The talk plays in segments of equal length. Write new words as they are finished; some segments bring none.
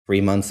3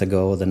 months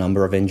ago, the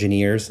number of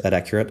engineers at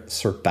Accurate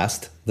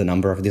surpassed the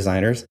number of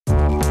designers.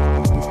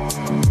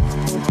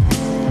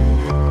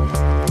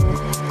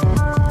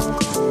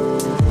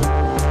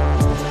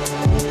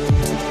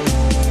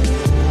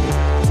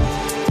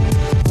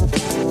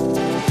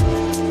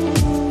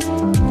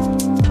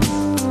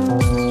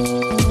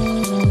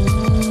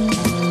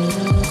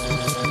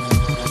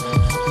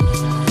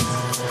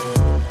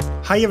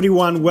 Hi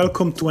everyone,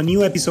 welcome to a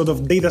new episode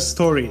of Data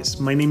Stories.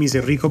 My name is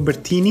Enrico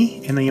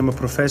Bertini and I am a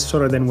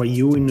professor at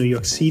NYU in New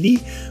York City,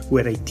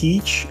 where I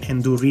teach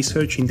and do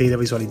research in data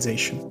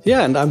visualization.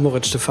 Yeah, and I'm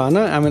Moritz Stefane.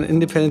 I'm an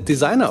independent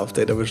designer of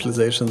data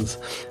visualizations.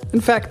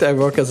 In fact, I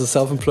work as a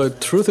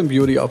self-employed truth and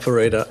beauty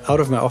operator out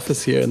of my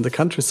office here in the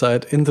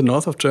countryside in the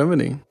north of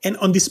Germany. And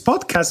on this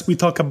podcast, we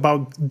talk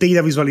about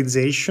data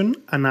visualization,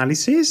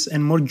 analysis,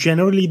 and more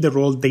generally, the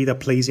role data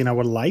plays in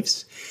our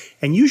lives.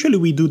 And usually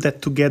we do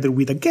that together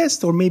with a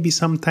guest or maybe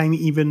sometime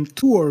even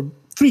 2 or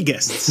 3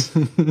 guests.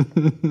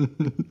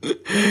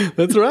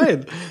 That's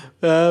right.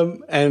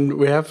 And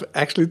we have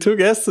actually 2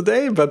 guests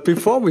today. But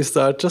before we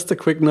start, just a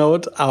quick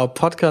note. Our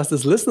podcast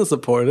is listener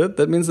supported.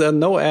 That means there are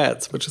no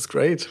ads, which is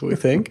great, we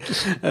think.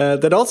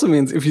 That also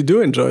means if you do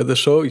enjoy the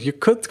show, you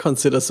could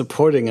consider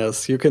supporting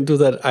us. You can do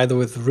that either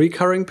with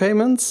recurring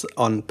payments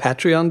on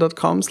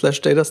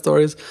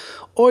patreon.com/datastories,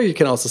 or you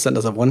can also send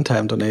us a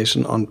one-time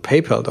donation on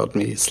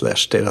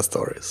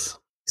paypal.me/datastories.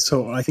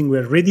 So I think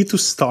we're ready to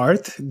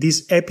start.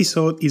 This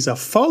episode is a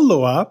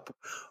follow-up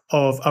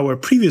of our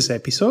previous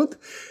episode.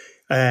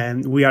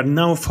 And we are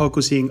now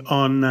focusing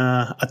on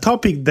a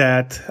topic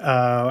that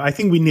I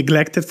think we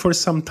neglected for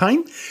some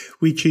time,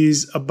 which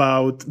is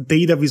about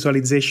data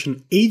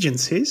visualization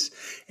agencies.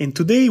 And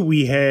today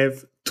we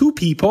have 2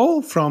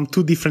 people from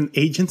 2 different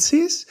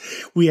agencies.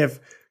 We have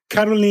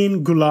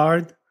Caroline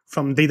Goulard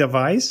from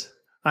DataVise.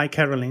 Hi,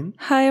 Caroline.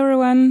 Hi,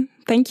 everyone.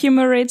 Thank you,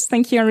 Moritz.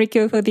 Thank you,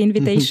 Enrico, for the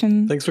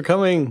invitation. Thanks for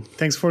coming.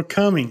 Thanks for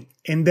coming.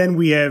 And then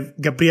we have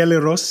Gabriele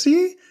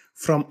Rossi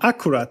from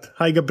Accurate.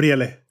 Hi,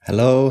 Gabriele.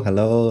 Hello.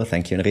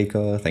 Thank you,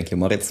 Enrico. Thank you,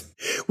 Moritz.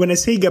 When I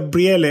say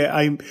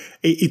Gabriele,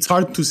 it's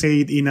hard to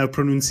say it in a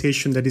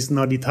pronunciation that is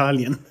not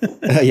Italian.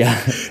 Yeah,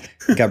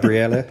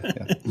 Gabriele.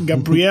 Yeah.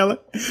 Gabriele.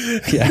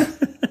 Yeah.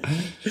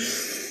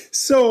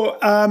 So,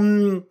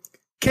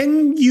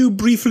 can you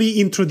briefly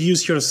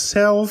introduce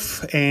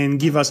yourself and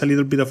give us a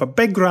little bit of a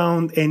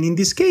background? And in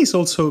this case,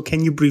 also,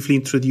 can you briefly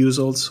introduce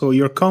also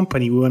your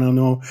company? We want to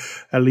know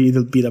a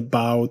little bit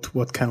about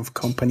what kind of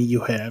company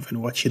you have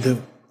and what you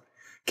do.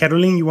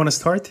 Caroline, you want to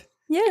start?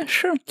 Yeah,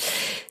 sure.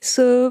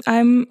 So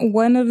I'm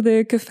one of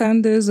the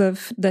co-founders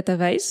of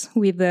DataVise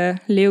with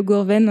Léo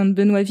Gourven and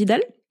Benoît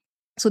Vidal.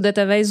 So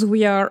DataVise,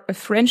 we are a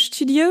French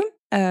studio,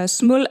 a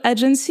small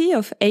agency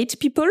of 8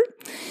 people,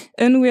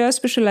 and we are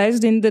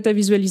specialized in data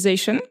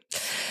visualization.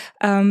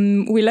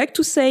 We like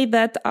to say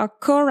that our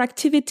core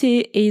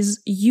activity is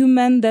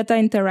human data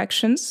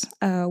interactions,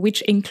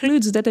 which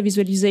includes data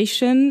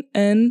visualization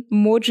and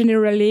more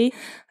generally,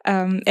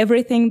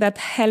 everything that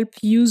help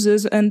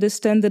users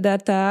understand the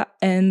data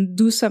and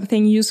do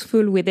something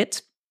useful with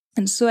it.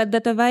 And so at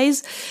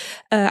DataVise,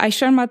 I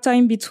share my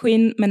time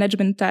between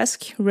management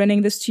tasks,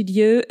 running the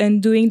studio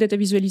and doing data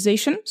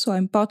visualization. So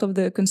I'm part of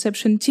the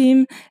conception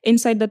team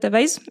inside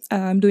DataVise.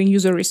 I'm doing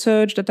user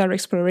research, data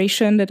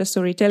exploration, data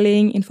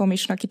storytelling,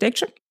 information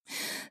architecture.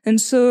 And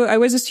so I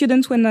was a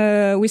student when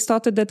we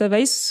started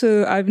DataVise,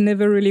 so I've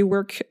never really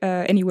worked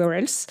anywhere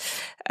else.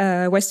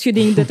 I was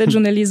studying data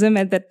journalism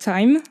at that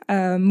time,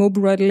 more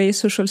broadly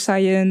social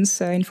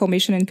science,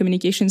 information and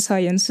communication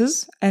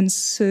sciences. And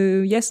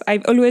so, yes,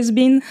 I've always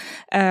been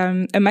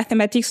a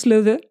mathematics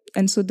lover.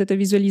 And so data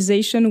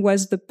visualization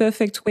was the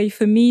perfect way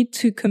for me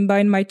to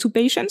combine my 2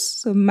 passions,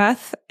 so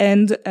math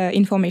and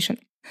information.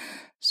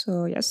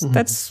 So, yes,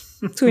 that's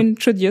to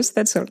introduce,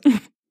 that's all.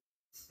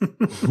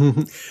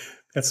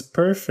 That's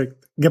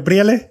perfect.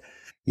 Gabriele?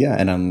 Yeah,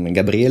 and I'm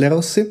Gabriele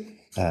Rossi.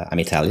 I'm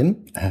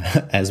Italian,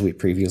 as we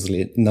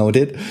previously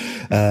noted.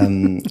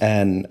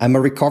 And I'm a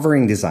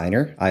recovering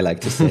designer, I like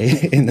to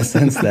say, in the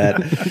sense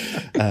that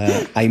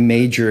I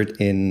majored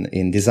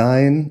in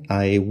design.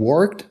 I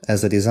worked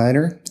as a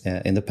designer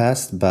in the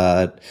past,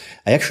 but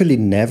I actually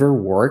never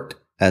worked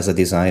as a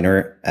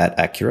designer at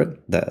Accurate,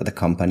 the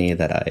company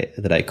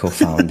that I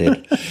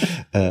co-founded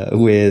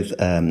with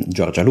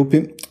Giorgia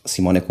Lupi,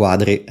 Simone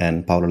Quadri,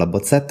 and Paolo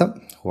Labozzetta,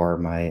 who are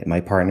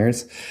my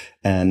partners.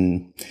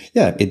 And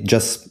yeah, it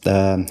just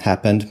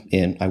happened.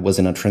 I was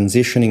in a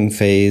transition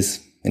phase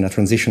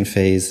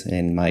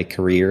in my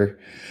career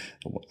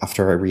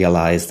after I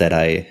realized that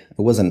I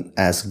wasn't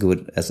as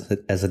good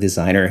as a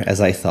designer as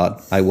I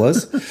thought I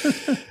was,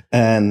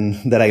 and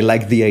that I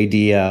liked the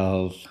idea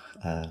of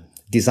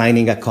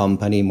designing a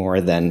company more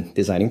than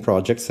designing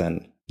projects.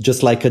 And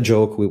just like a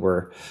joke, we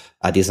were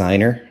a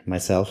designer,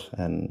 myself,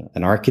 and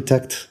an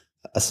architect,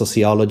 a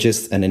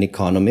sociologist, and an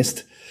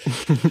economist.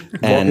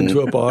 Walk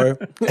into a bar.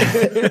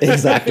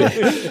 Exactly.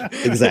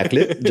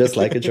 Just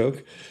like a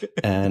joke.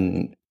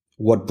 And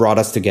what brought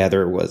us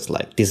together was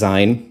like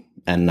design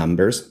and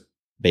numbers,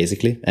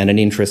 basically, and an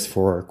interest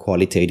for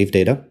qualitative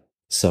data.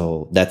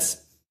 So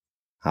that's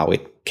how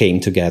it came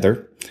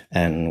together.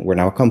 And we're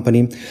now a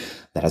company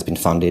that has been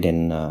founded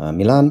in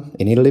Milan,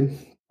 in Italy.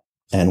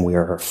 And we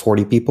are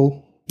 40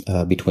 people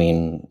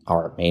between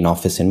our main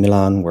office in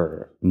Milan,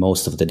 where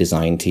most of the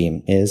design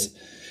team is,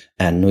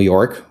 and New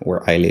York,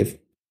 where I live,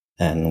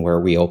 and where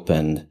we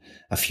opened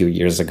a few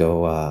years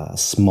ago a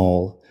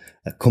small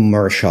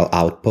commercial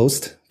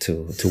outpost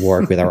to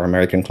work with our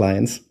American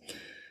clients.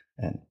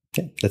 And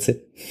yeah, that's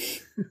it.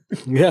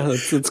 Yeah,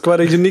 it's quite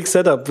a unique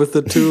setup with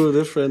the two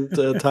different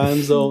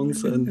time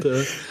zones and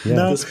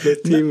the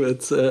split team.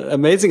 It's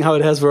amazing how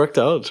it has worked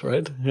out,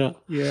 right? Yeah.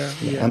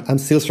 I'm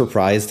still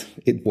surprised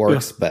it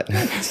works, but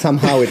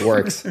somehow it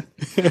works.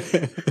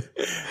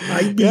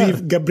 I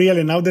believe,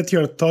 Gabriele, now that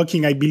you're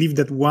talking, I believe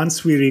that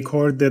once we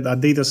recorded a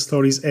Data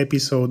Stories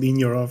episode in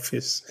your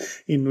office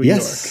in New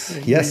York.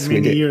 Yes,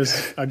 many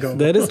years ago.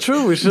 That is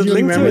true. We should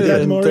link to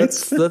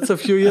it. That's a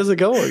few years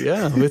ago.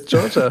 Yeah, with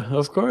Georgia,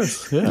 of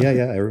course. Yeah,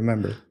 I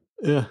remember.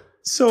 Yeah.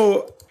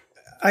 So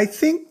I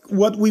think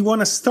what we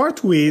want to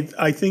start with,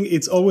 I think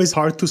it's always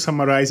hard to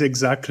summarize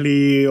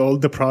exactly all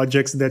the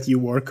projects that you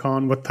work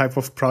on, what type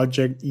of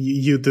project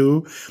you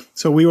do.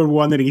 So we were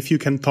wondering if you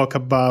can talk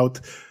about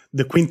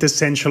the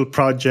quintessential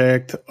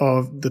project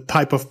of the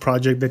type of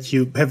project that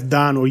you have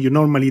done or you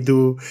normally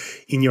do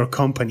in your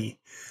company.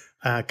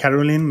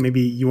 Caroline,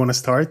 maybe you want to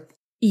start?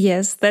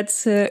 Yes,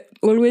 that's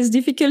always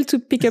difficult to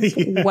pick up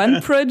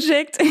one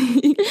project.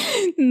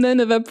 None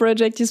of our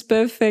project is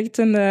perfect.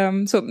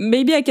 And so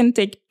maybe I can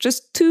take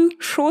just two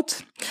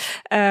short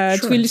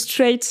to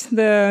illustrate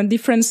the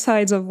different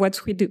sides of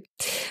what we do.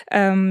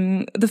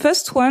 The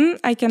first one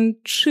I can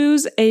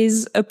choose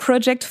is a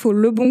project for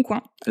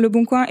Leboncoin.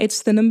 Leboncoin,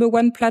 it's the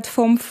 #1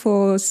 platform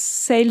for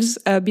sales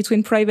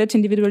between private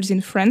individuals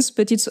in France,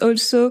 but it's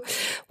also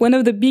one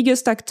of the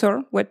biggest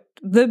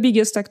the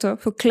biggest actor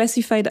for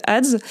classified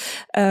ads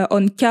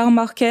on car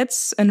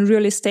markets and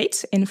real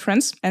estate in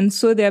France. And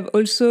so they have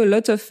also a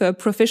lot of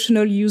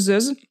professional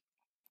users.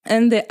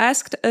 And they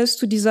asked us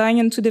to design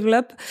and to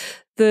develop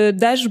the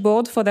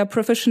dashboard for their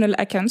professional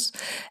accounts.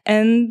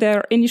 And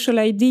their initial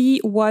idea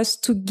was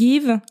to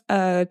give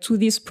to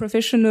these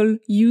professional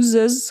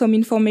users some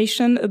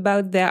information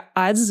about their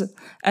ads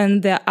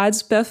and their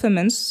ads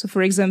performance. So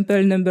for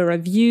example, number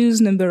of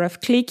views, number of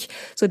clicks,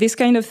 so these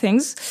kind of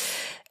things.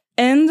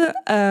 And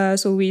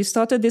so we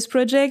started this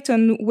project,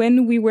 and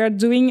when we were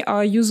doing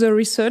our user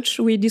research,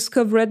 we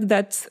discovered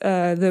that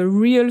the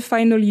real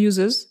final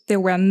users, they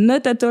were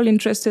not at all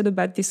interested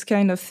about this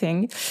kind of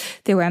thing.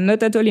 They were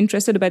not at all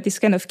interested about this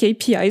kind of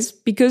KPIs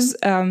because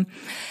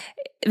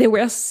they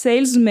were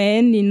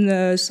salesmen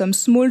in some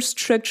small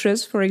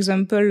structures, for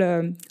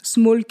example,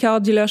 small car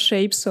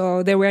dealerships,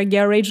 or they were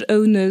garage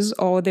owners,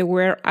 or they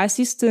were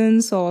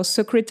assistants or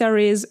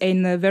secretaries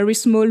in very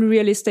small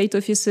real estate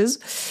offices.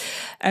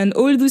 And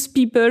all those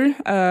people,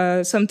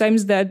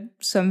 sometimes they had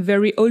some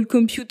very old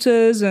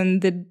computers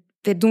and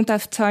they don't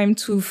have time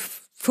to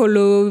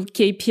follow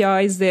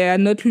KPIs. They are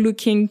not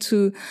looking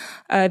to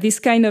this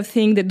kind of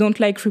thing. They don't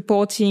like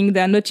reporting.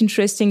 They are not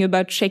interested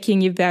about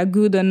checking if they are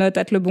good or not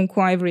at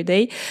Leboncoin every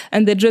day.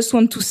 And they just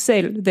want to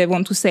sell. They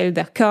want to sell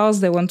their cars.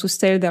 They want to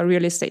sell their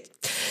real estate.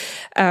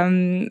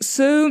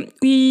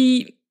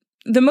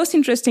 The most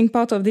interesting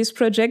part of this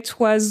project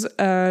was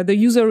the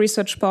user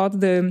research part,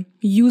 the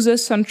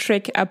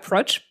user-centric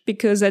approach,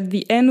 because at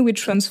the end, we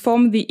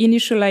transformed the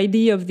initial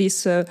idea of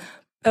this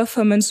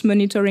performance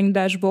monitoring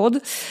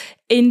dashboard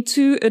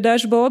into a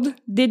dashboard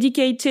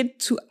dedicated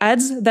to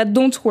ads that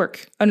don't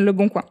work on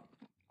Leboncoin.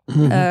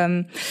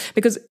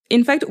 Because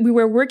in fact, we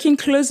were working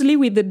closely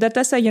with the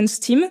data science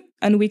team,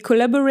 and we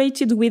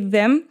collaborated with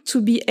them to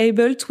be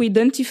able to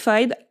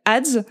identify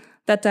ads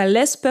that are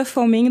less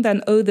performing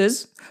than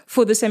others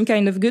for the same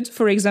kind of good.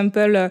 For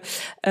example,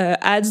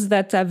 ads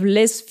that have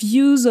less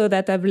views or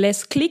that have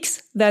less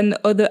clicks than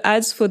other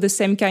ads for the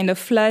same kind of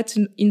flat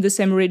in the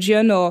same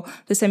region or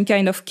the same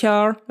kind of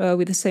car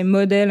with the same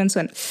model and so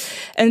on.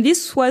 And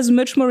this was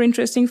much more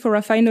interesting for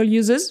our final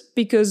users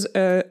because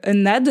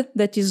an ad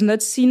that is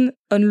not seen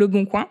on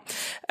Leboncoin,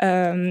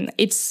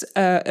 it's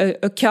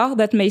a car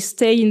that may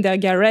stay in their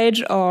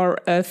garage or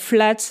a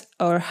flat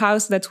or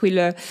house that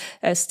will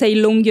stay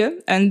longer.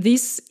 And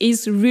this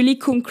is really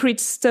concrete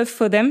stuff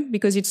for them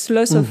because it's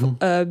lots of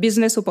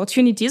business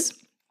opportunities.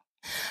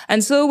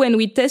 And so when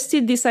we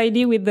tested this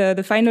idea with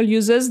the final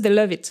users, they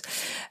love it.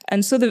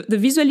 And so the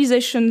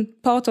visualization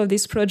part of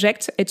this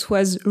project, it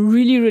was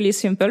really, really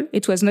simple.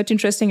 It was not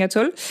interesting at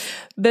all.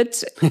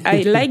 But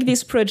I like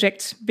this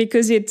project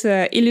because it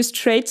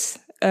illustrates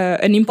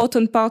an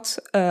important part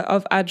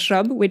of our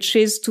job, which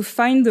is to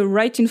find the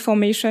right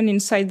information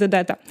inside the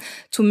data,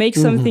 to make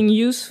something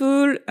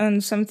useful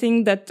and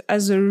something that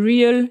has a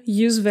real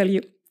use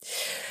value.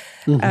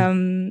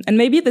 And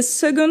maybe the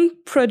second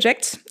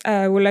project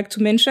I would like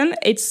to mention,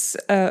 it's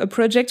a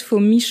project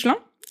for Michelin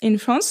in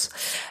France.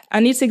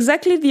 And it's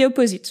exactly the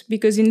opposite,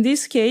 because in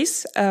this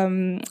case,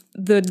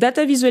 the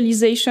data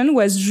visualization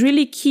was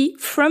really key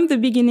from the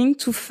beginning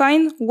to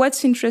find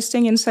what's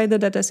interesting inside the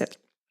dataset.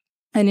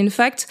 And in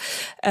fact,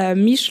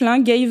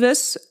 Michelin gave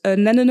us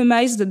an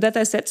anonymized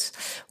dataset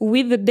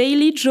with the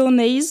daily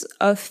journeys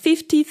of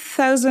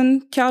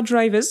 50,000 car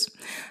drivers.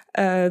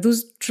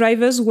 Those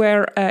drivers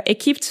were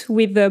equipped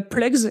with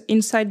plugs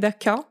inside their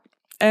car,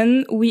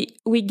 and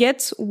we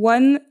get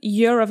 1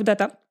 year of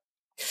data.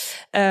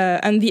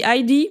 And the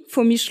idea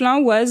for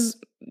Michelin was,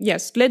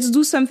 yes, let's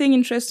do something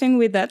interesting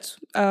with that.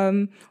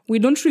 We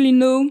don't really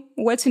know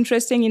what's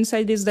interesting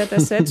inside this data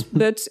set,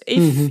 but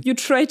if you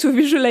try to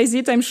visualize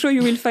it, I'm sure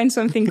you will find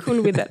something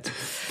cool with that.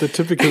 The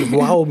typical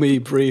wow me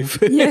brief.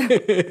 Yeah,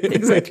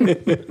 exactly.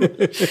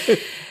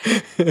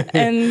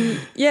 And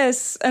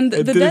yes, and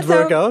the did data it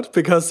work out?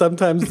 Because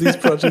sometimes these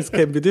projects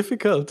can be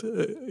difficult.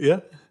 Yeah.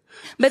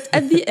 But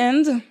at the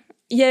end,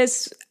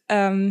 yes,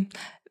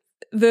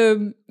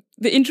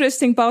 the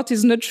interesting part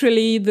is not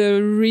really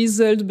the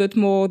result, but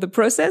more the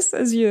process,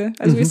 as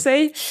we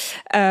say.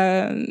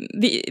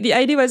 The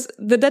idea was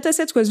the data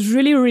set was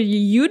really, really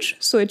huge.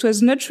 So it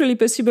was not really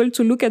possible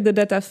to look at the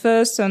data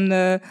first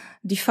and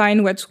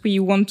define what we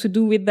want to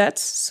do with that.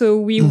 So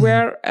we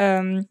were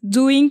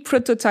doing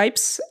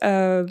prototypes,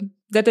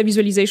 data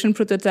visualization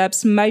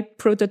prototypes, my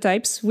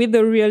prototypes with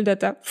the real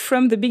data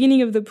from the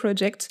beginning of the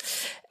project.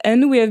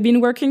 And we have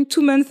been working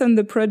 2 months on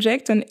the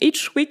project, and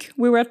each week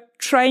we were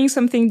trying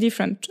something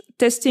different,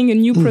 testing a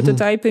new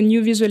prototype, a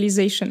new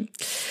visualization.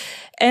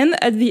 And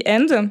at the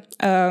end,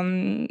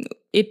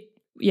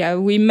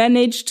 we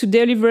managed to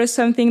deliver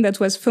something that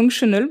was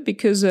functional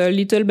because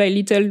little by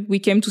little we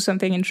came to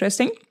something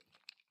interesting.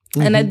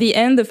 And at the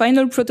end, the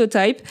final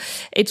prototype,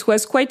 it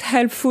was quite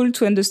helpful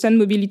to understand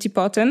mobility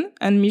pattern.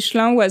 And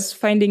Michelin was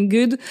finding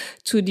good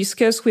to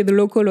discuss with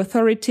local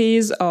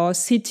authorities or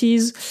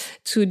cities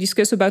to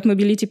discuss about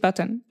mobility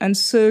pattern. And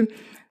so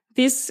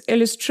this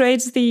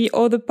illustrates the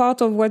other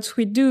part of what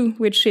we do,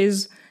 which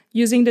is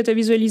using data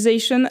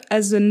visualization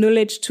as a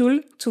knowledge tool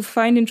to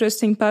find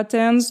interesting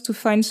patterns, to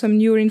find some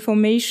new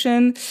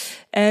information,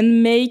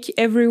 and make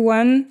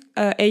everyone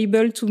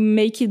able to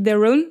make it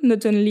their own,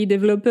 not only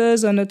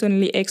developers or not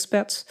only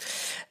experts.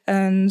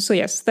 And so,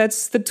 yes,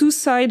 that's the two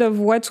sides of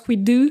what we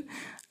do,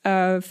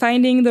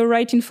 finding the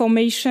right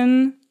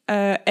information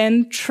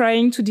and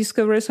trying to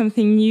discover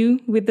something new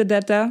with the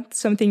data,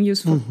 something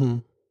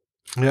useful.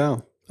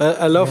 Yeah.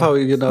 I love how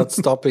you're not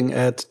stopping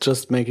at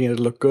just making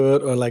it look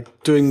good or like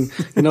doing,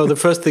 the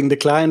first thing the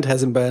client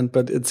has in mind,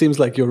 but it seems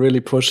like you're really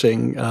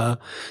pushing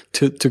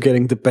to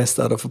getting the best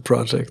out of a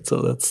project.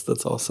 So that's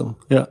awesome.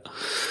 Yeah.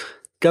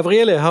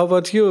 Gabriele, how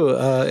about you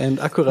and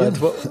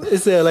Accurat? Yeah.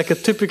 Is there like a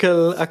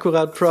typical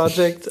Accurat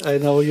project? I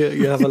know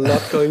you have a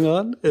lot going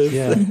on.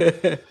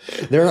 I'd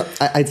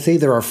say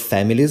there are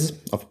families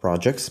of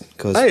projects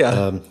because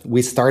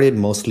we started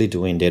mostly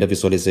doing data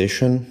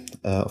visualization,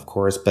 of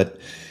course, but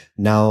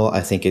now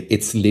I think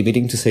it's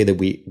limiting to say that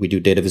we do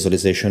data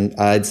visualization.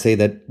 I'd say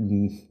that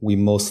we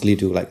mostly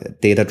do like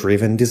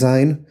data-driven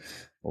design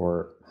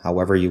or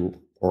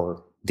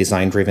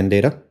design-driven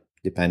data,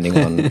 depending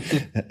on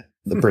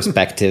the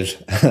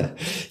perspective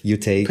you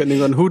take.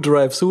 Depending on who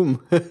drives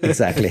whom.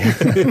 Exactly.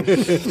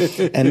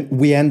 And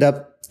we end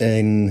up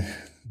in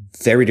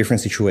very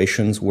different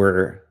situations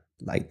where,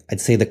 like,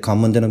 I'd say the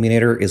common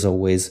denominator is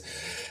always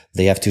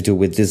they have to do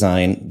with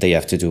design, they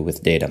have to do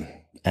with data.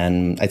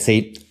 And I'd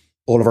say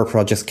all of our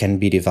projects can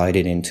be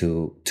divided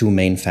into two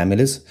main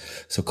families.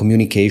 So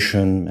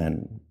communication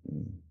and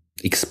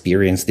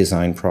experience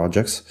design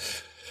projects,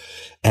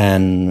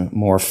 and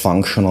more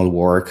functional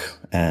work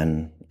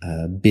and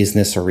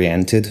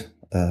business-oriented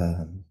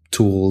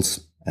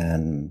tools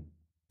and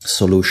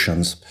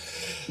solutions.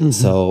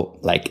 So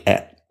like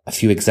a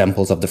few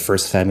examples of the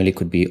first family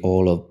could be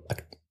all of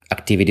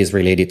activities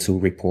related to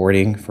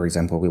reporting. For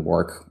example, we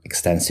work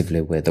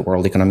extensively with the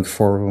World Economic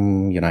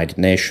Forum, United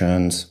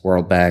Nations,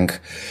 World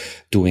Bank,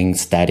 doing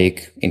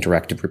static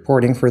interactive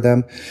reporting for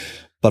them.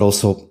 But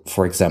also,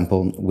 for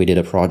example, we did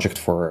a project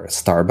for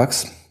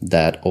Starbucks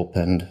that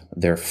opened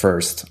their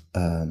first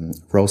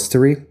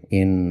roastery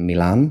in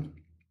Milan.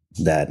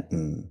 That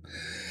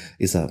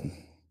is a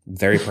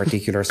very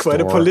particular store.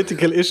 Quite a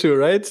political issue,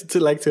 right?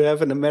 To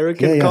have an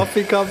American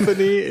coffee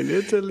company in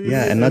Italy.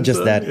 Yeah, and not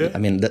just that. Yeah. I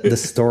mean, the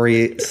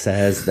story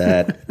says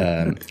that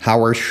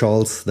Howard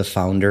Schultz, the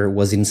founder,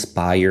 was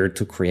inspired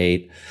to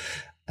create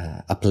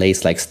a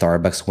place like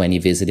Starbucks when he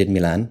visited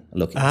Milan,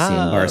 looking to see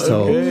in bar.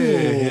 So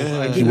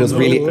he was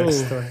really,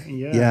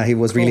 he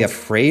was really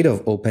afraid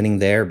of opening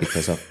there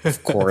because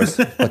of course,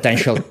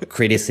 potential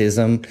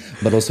criticism,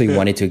 but also he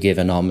wanted to give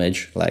a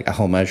homage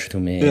to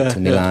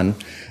Milan.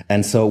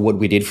 And so what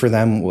we did for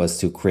them was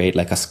to create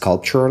like a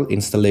sculptural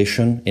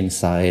installation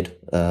inside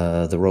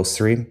the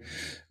roastery,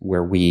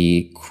 where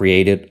we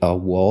created a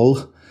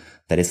wall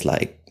that is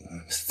like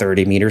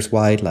 30 meters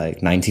wide,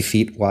 like 90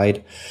 feet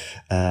wide,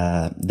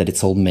 that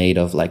it's all made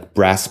of like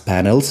brass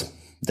panels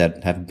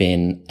that have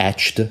been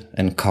etched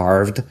and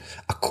carved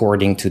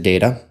according to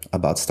data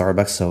about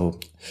Starbucks. So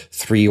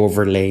 3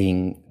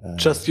 overlaying.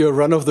 Just your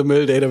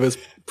run-of-the-mill data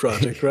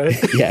project, right?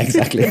 Yeah,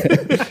 exactly.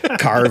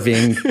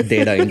 Carving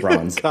data in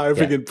bronze.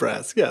 Carving in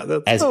brass. Yeah,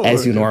 that's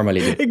as you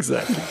normally do.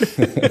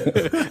 Exactly.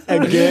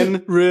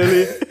 Again,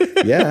 really?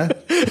 Yeah.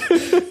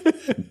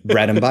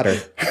 Bread and butter.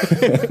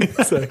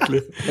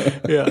 Exactly.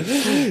 Yeah.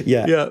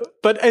 Yeah.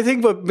 But I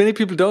think what many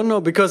people don't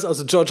know, because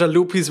also Giorgia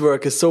Lupi's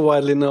work is so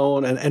widely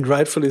known and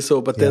rightfully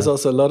so, but there's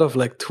also a lot of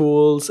like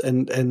tools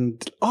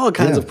and all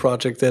kinds of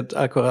projects that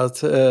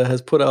Accurat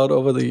has put out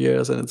over the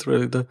years. And it's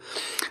really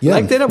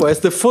like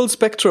DataWise, the full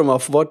spectrum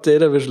of what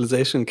data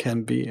visualization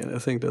can be. And I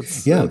think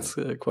that's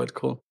quite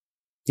cool.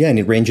 Yeah, and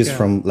it ranges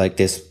from like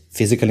this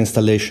physical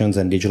installations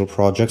and digital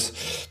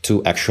projects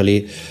to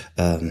actually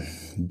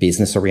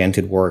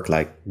business-oriented work.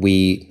 Like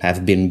we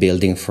have been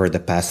building for the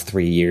past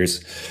 3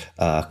 years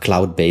a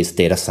cloud-based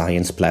data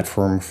science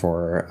platform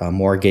for a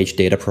mortgage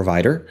data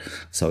provider.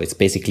 So it's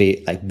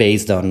basically like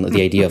based on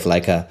the idea of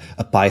like a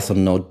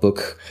Python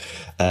notebook.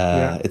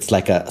 It's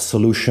like a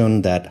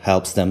solution that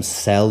helps them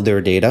sell their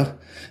data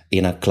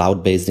in a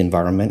cloud-based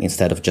environment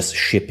instead of just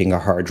shipping a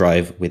hard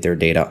drive with their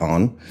data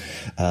on.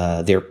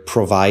 They're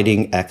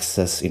providing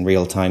access in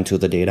real time to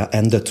the data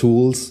and the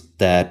tools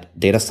that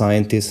data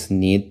scientists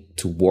need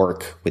to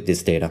work with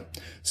this data.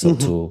 So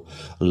to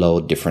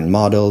load different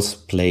models,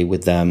 play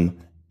with them.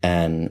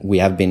 And we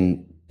have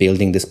been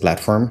building this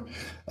platform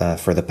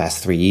for the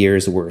past 3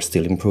 years. We're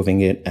still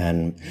improving it.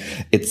 And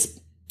it's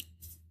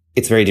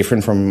very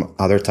different from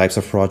other types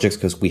of projects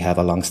because we have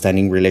a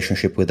long-standing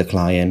relationship with the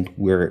client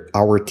where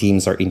our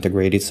teams are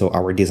integrated. So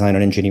our design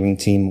and engineering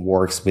team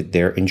works with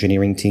their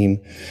engineering team.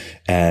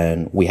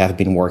 And we have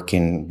been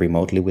working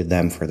remotely with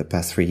them for the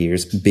past 3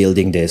 years,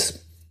 building this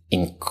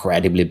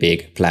incredibly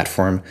big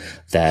platform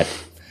that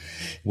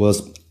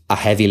was a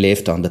heavy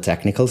lift on the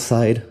technical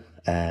side.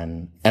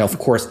 And of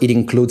course, it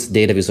includes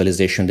data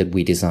visualization that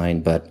we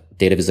designed, but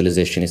data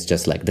visualization is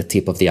just like the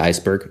tip of the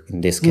iceberg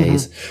in this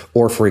case.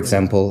 Or for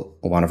example,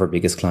 one of our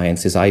biggest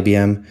clients is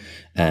IBM,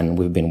 and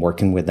we've been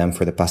working with them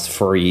for the past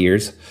 4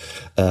 years,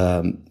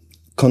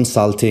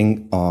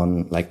 consulting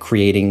on like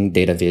creating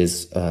data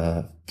viz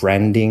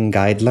branding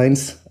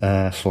guidelines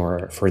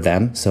for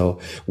them. So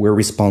we're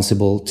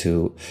responsible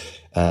to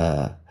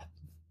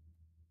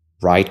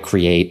write,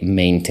 create,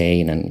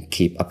 maintain, and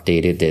keep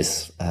updated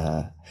this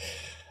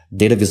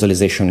data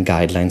visualization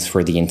guidelines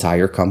for the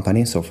entire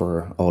company. So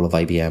for all of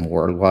IBM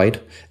worldwide.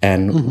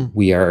 And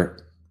we are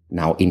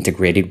now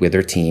integrated with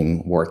their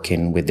team,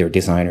 working with their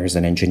designers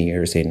and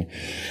engineers in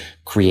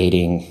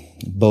creating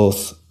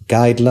both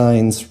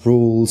guidelines,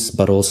 rules,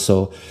 but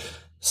also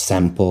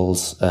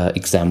samples,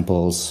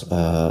 examples,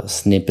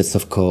 snippets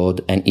of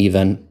code, and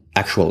even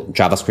actual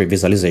JavaScript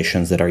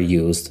visualizations that are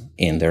used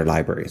in their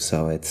library.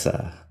 So it's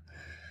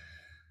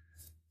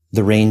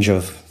the range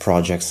of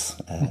projects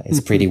is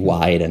pretty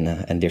wide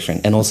and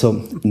different. And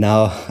also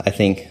now I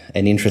think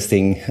an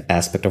interesting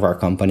aspect of our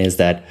company is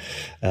that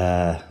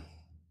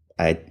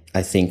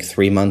I think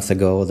 3 months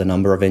ago, the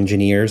number of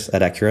engineers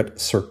at Accurat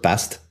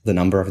surpassed the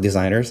number of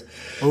designers.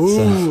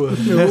 So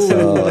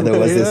there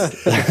was this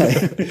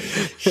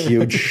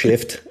huge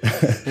shift.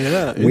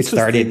 We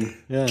started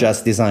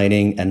just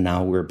designing, and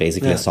now we're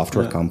basically a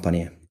software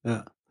company.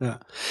 Yeah,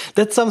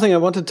 that's something I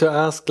wanted to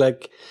ask,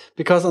 like,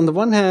 because on the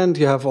one hand,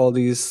 you have all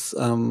these,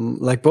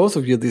 like both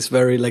of you, these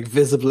very like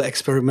visible,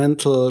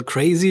 experimental,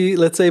 crazy,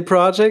 let's say,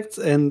 projects.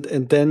 And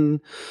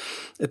then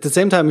at the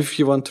same time, if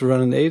you want to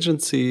run an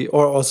agency,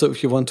 or also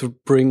if you want to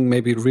bring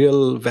maybe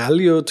real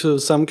value to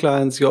some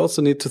clients, you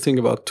also need to think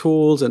about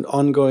tools and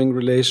ongoing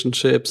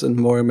relationships and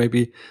more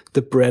maybe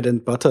the bread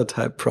and butter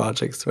type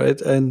projects, right?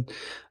 And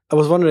I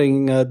was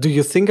wondering, do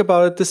you think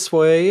about it this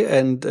way,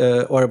 and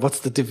or what's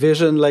the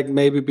division like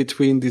maybe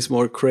between these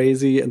more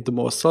crazy and the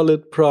more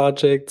solid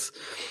projects?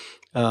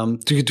 Do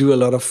you do a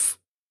lot of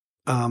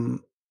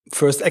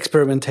first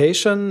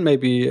experimentation,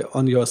 maybe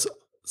on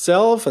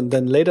yourself, and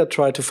then later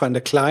try to find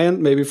a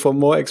client, maybe for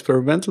more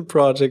experimental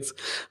projects?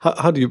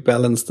 How do you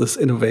balance this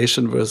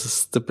innovation versus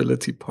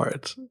stability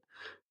part?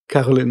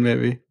 Caroline,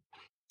 maybe.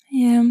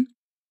 Yeah.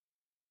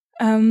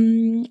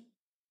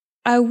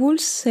 I will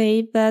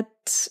say that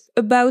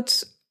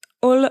about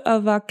all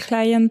of our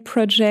client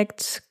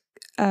projects,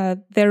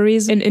 there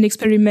is an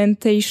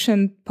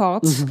experimentation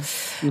part.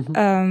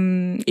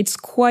 It's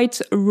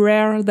quite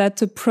rare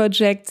that a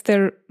project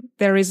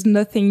there is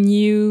nothing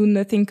new,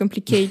 nothing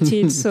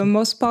complicated. So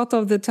most part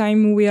of the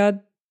time we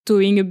are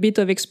doing a bit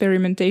of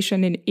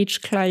experimentation in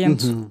each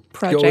client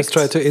project. You always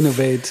try to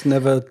innovate,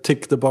 never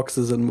tick the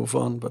boxes and move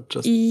on, but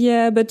just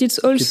but it's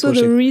also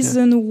the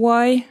reason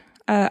why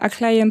a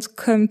client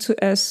come to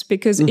us,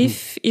 because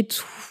if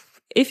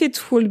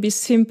it will be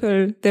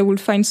simple, they will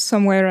find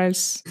somewhere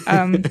else.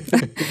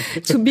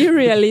 To be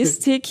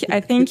realistic,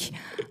 I think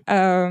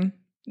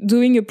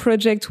doing a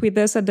project with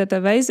us at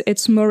DataWise,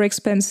 it's more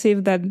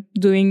expensive than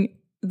doing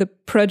the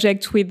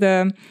project with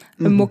a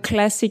more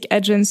classic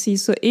agency.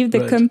 So if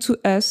they come to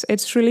us,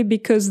 it's really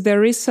because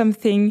there is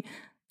something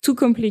too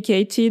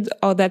complicated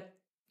or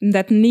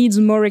that needs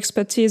more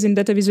expertise in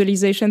data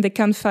visualization they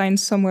can't find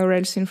somewhere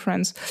else in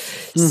France.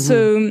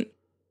 So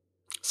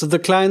So the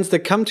clients, they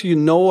come to you,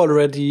 know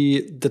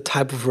already the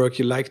type of work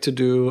you like to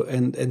do,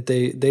 and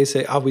they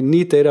say, we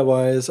need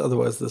Datawise,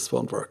 otherwise this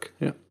won't work.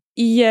 Yeah.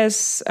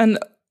 Yes, and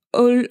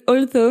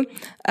although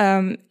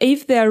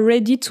if they are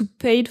ready to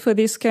pay for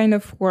this kind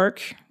of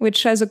work,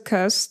 which has a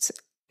cost,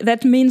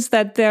 that means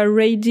that they are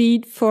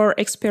ready for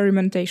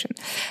experimentation.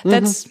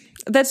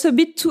 That's a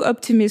bit too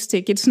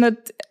optimistic. It's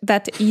not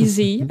that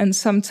easy, and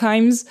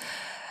sometimes,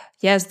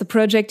 yes, the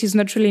project is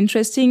not really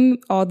interesting,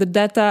 or the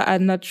data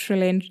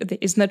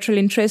is not really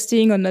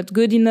interesting, or not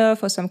good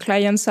enough, or some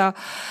clients are.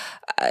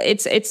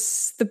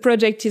 The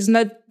project is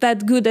not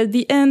that good at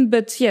the end.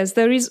 But yes,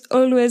 there is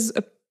always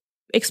a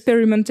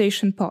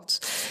experimentation part,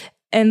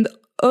 and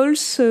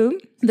also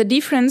the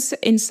difference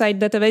inside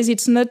Datawise,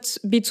 it's not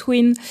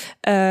between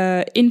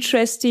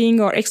interesting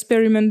or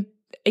experiment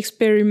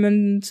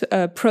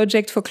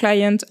project for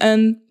client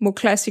and more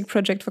classic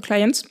project for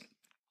clients,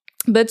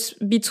 but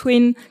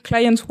between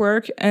client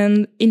work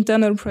and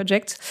internal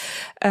project,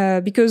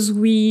 because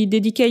we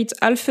dedicate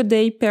half a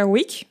day per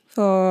week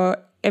for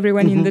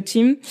everyone in the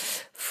team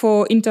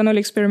for internal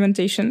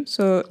experimentation.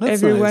 So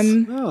that's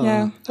everyone, nice. Oh,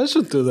 yeah, I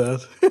should do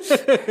that.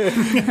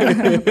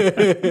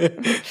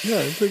 Yeah,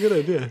 it's a good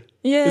idea.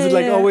 Yeah, is it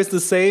like always the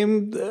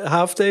same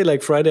half day,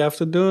 like Friday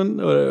afternoon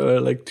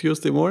or like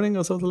Tuesday morning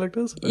or something like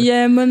this? Or?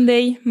 Yeah,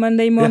 Monday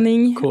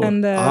morning. Yeah, cool.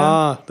 And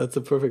that's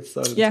a perfect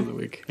start into the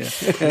week.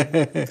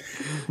 Yeah.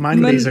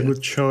 Monday is a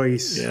good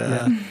choice.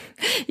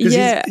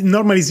 Yeah.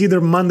 Normally it's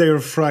either Monday or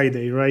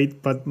Friday,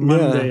 right? But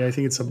Monday, I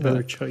think it's a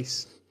better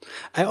choice.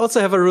 I also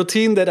have a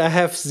routine that I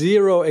have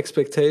zero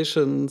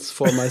expectations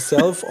for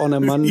myself on a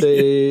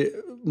Monday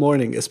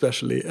morning,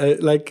 especially.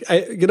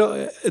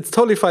 It's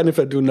totally fine if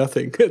I do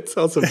nothing. It's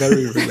also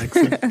very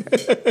relaxing.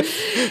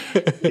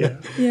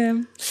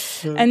 Yeah.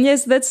 And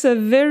yes, that's a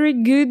very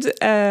good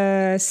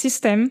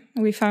system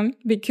we found,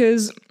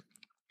 because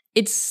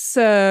it's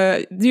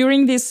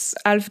during this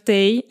half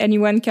day,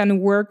 anyone can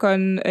work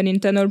on an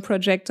internal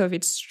project of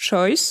its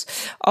choice,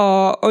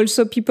 or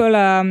also people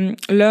are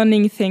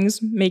learning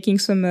things, making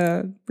some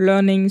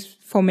learning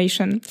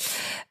formation.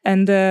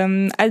 And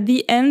at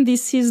the end,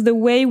 this is the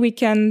way we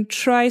can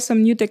try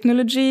some new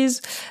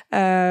technologies,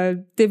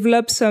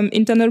 develop some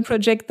internal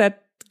project that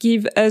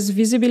give us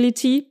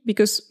visibility,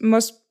 because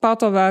most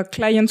part of our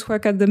client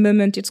work at the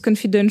moment, it's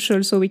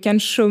confidential, so we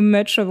can't show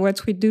much of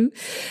what we do.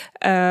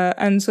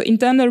 And so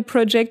internal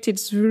project,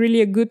 it's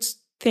really a good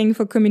thing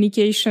for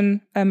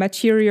communication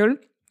material.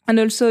 And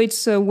also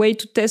it's a way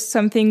to test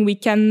something we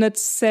cannot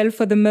sell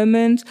for the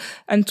moment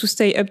and to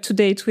stay up to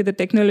date with the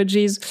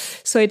technologies.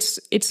 So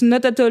it's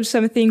not at all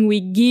something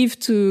we give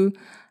to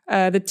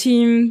the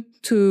team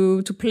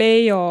to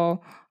play or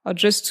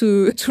just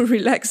to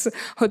relax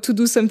or to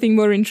do something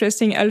more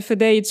interesting. Alpha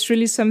Day, it's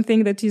really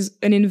something that is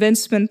an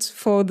investment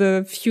for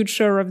the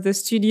future of the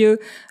studio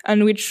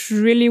and which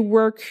really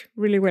work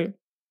really well.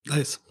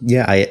 Nice.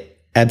 Yeah, I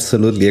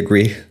absolutely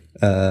agree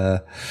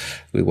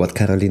with what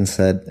Caroline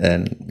said.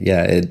 And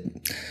yeah,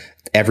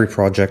 every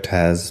project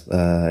has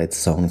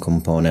its own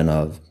component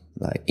of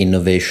like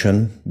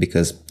innovation,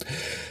 because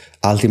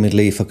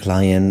ultimately if a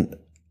client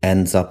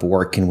ends up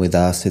working with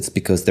us, it's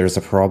because there's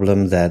a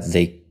problem that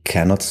they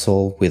cannot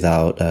solve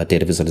without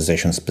data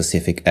visualization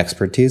specific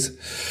expertise,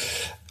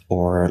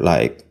 or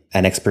like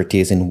an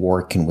expertise in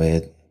working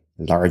with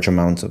large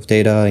amounts of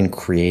data and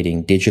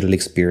creating digital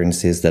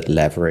experiences that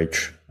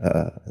leverage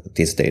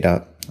this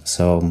data.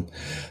 So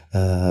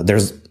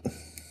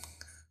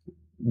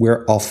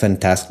we're often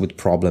tasked with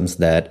problems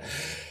that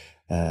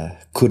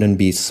couldn't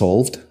be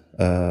solved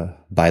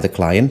by the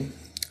client.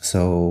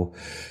 So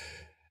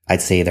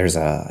I'd say there's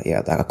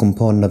a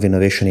component of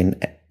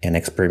innovation and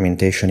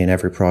experimentation in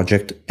every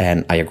project.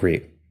 And I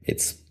agree,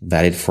 it's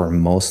valid for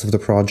most of the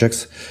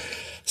projects.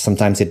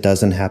 Sometimes it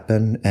doesn't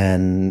happen.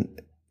 And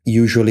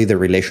usually the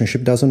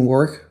relationship doesn't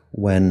work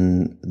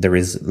when there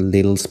is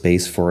little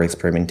space for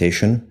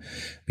experimentation,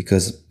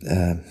 because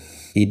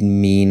it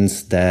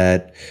means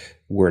that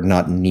we're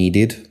not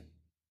needed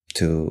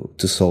to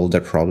solve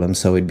the problem.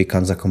 So it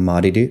becomes a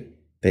commodity,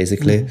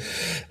 basically.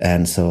 Mm-hmm.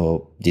 And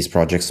so these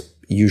projects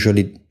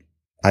usually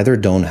either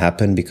don't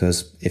happen,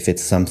 because if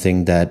it's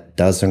something that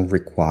doesn't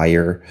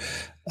require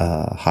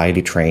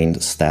highly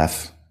trained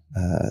staff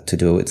to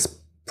do, it's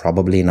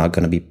probably not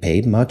going to be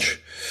paid much.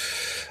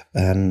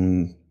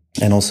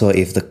 And also,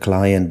 if the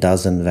client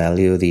doesn't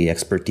value the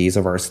expertise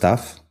of our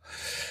staff,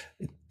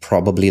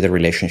 probably the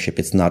relationship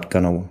is not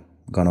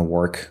gonna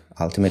work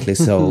ultimately.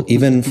 So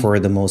even for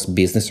the most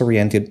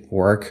business-oriented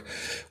work,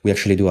 we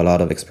actually do a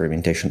lot of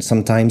experimentation,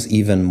 sometimes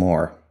even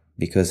more,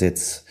 because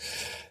it's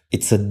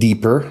a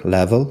deeper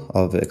level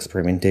of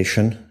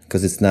experimentation,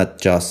 because it's not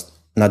just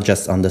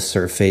on the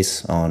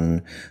surface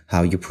on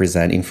how you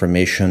present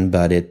information,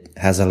 but it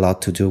has a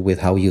lot to do with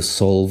how you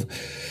solve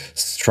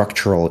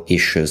structural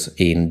issues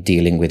in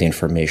dealing with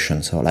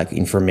information. So like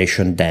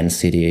information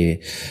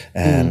density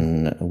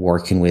and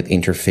working with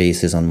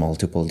interfaces on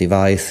multiple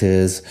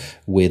devices,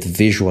 with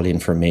visual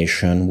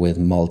information, with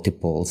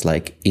multiples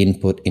like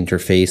input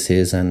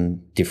interfaces and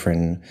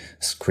different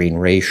screen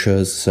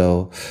ratios.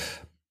 So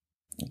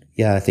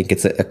yeah, I think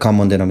it's a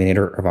common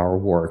denominator of our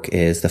work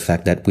is the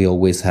fact that we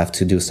always have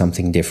to do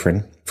something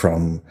different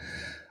from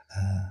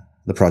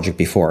the project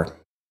before.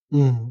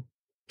 Mm.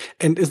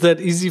 And is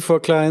that easy for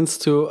clients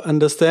to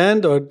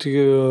understand, or do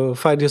you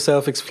find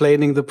yourself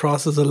explaining the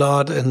process a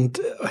lot and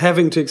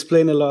having to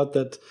explain a lot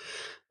that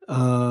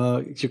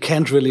you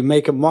can't really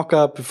make a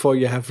mock-up before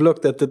you have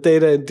looked at the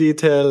data in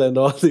detail and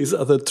all these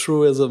other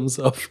truisms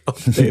of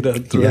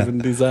data-driven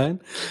design?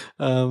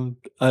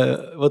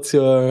 What's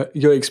your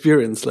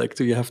experience like?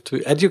 Do you have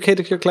to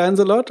educate your clients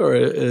a lot, or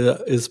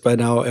is by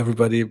now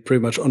everybody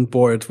pretty much on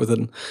board with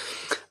an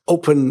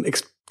open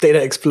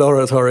data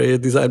exploratory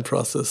design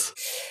process?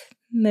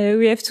 No,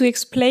 we have to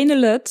explain a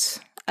lot,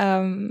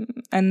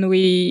 and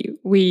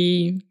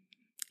we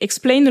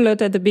explain a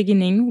lot at the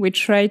beginning. We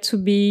try to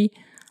be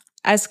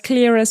as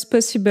clear as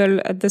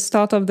possible at the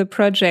start of the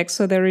project,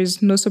 so there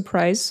is no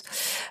surprise.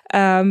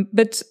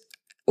 But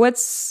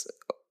what's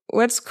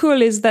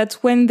cool is that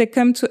when they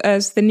come to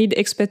us, they need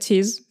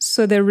expertise,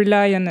 so they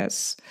rely on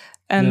us,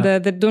 and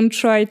they don't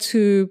try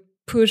to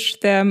push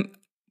their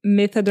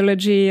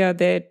methodology.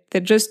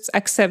 They just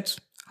accept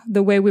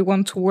the way we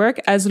want to work,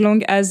 as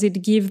long as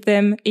it gives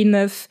them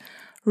enough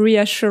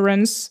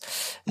reassurance,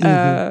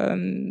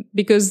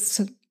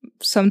 because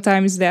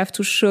sometimes they have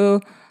to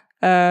show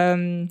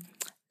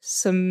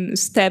some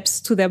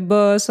steps to their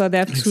boss, or they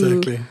have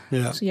to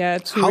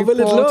how will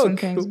it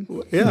look?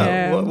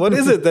 What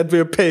is it that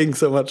we're paying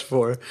so much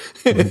for?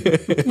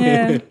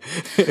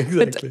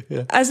 Exactly.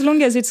 But as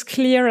long as it's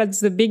clear at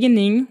the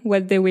beginning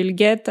what they will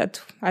get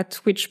at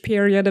which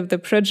period of the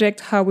project,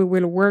 how we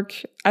will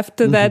work,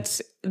 after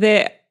that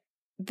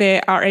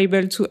they are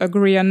able to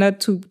agree or not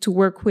to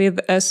work with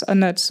us or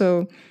not.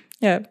 So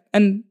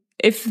and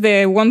if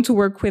they want to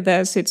work with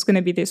us, it's going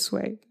to be this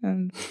way.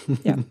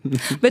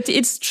 But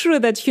it's true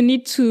that you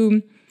need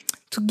to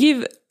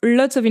give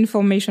lots of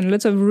information,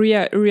 lots of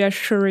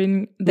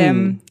reassuring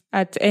them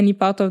at any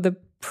part of the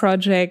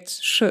project,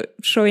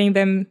 showing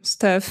them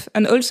stuff.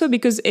 And also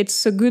because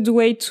it's a good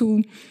way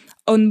to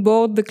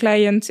onboard the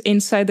client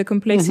inside the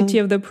complexity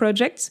of the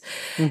project.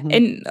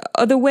 And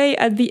other way,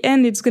 at the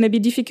end, it's going to be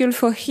difficult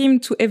for him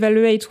to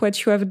evaluate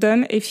what you have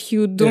done if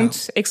you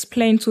don't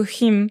explain to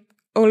him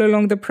all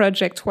along the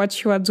project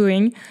what you are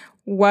doing,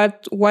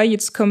 why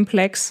it's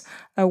complex,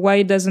 why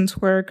it doesn't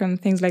work,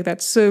 and things like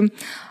that. So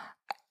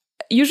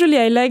usually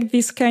I like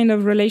this kind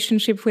of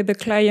relationship with the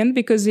client,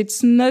 because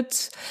it's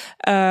not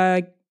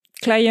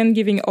client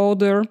giving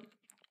order,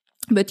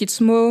 but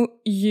it's more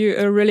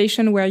a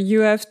relation where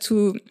you have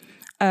to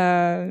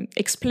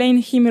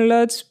explain him a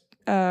lot,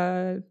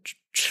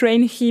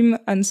 train him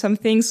on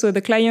something. So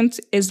the client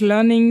is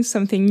learning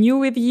something new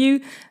with you,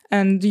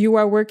 and you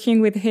are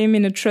working with him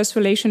in a trust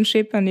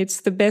relationship, and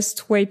it's the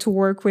best way to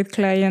work with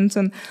clients.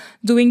 And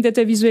doing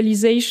data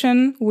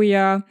visualization, we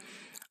are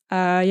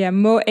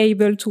more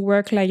able to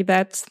work like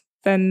that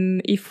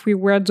than if we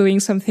were doing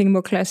something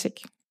more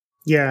classic.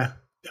 Yeah,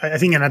 I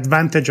think an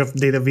advantage of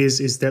data viz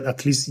is that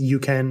at least you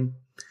can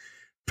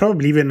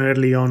probably even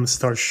early on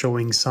start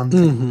showing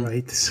something,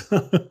 right?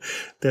 So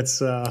that's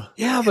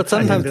but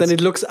sometimes then it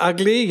looks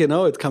ugly,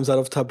 it comes out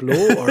of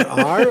Tableau or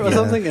R or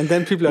something, and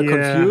then people are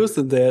confused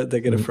and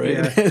they get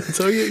afraid.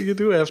 So you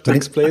do have to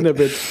explain a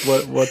bit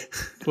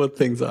what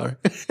things are.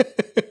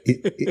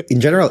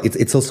 In general,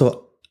 it's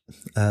also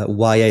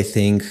why I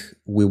think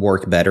we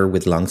work better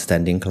with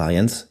long-standing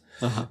clients,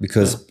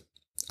 because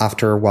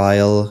after a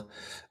while,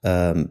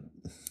 like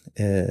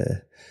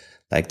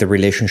the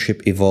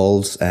relationship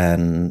evolves,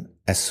 and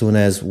as soon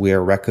as we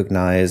are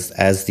recognized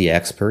as the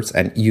experts,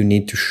 and you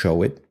need to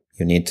show it,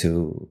 you need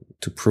to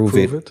prove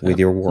it with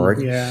your work.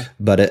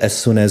 But as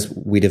soon as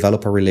we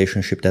develop a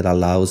relationship that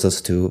allows us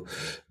to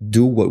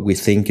do what we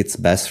think it's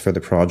best for the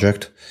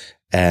project,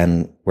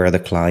 and where the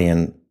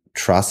client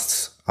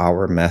trusts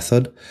our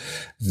method,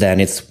 then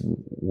it's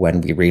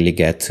when we really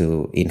get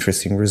to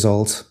interesting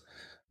results,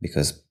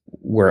 because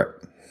we're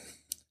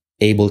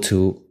able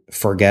to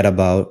forget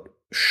about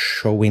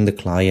showing the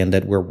client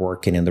that we're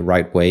working in the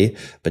right way,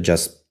 but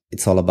just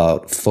it's all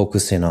about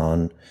focusing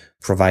on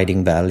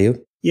providing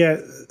value. Yeah.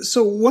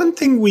 So one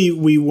thing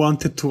we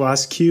wanted to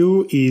ask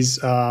you is,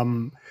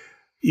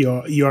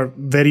 you're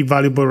very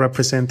valuable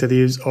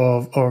representatives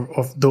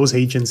of those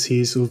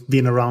agencies who've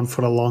been around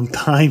for a long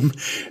time,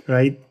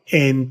 right?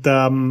 And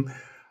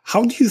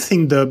how do you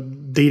think the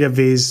data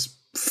viz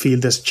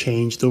field has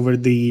changed over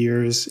the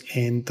years?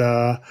 And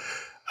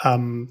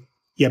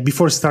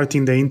before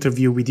starting the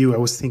interview with you, I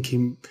was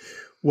thinking,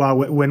 wow,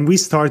 when we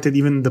started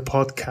even the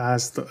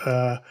podcast,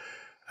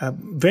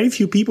 very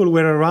few people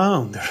were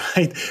around,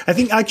 right? I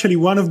think actually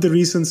one of the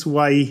reasons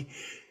why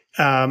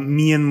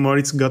me and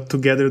Moritz got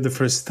together the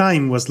first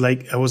time was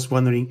I was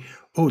wondering,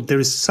 oh, there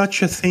is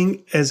such a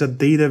thing as a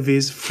data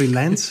viz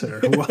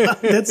freelancer. Wow,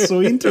 that's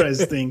so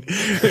interesting.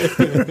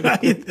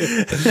 Right?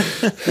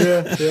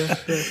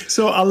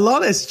 So a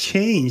lot has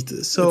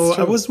changed. So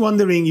I was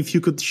wondering if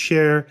you could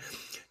share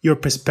your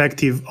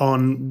perspective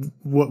on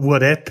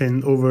what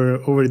happened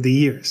over the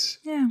years.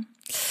 Yeah.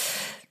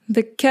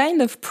 The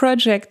kind of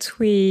project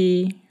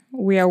we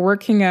we are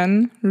working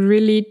on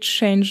really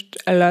changed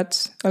a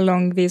lot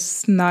along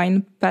these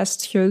 9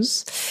 past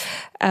years.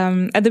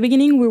 At the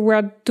beginning, we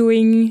were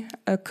doing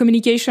a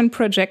communication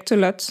project a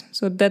lot.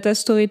 So data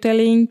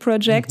storytelling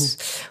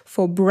projects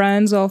for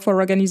brands or for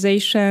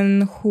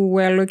organizations who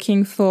were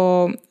looking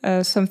for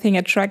something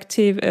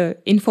attractive,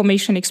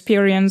 information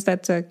experience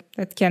that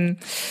can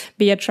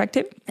be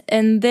attractive.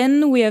 And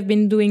then we have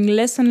been doing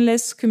less and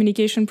less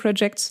communication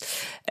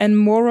projects and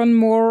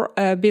more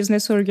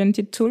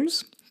business-oriented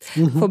tools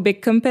for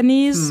big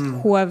companies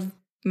who have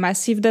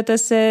massive data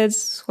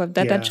sets, who have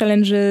data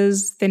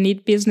challenges, they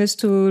need business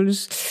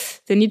tools,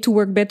 they need to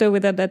work better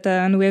with their data,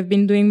 and we have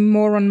been doing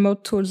more and more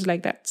tools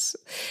like that.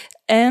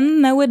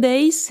 And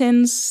nowadays,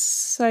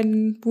 since I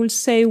will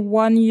say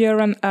 1 year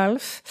and a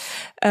half,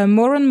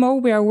 more and more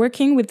we are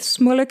working with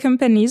smaller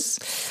companies.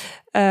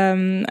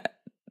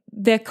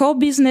 Their core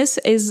business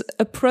is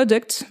a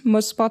product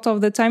most part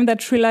of the time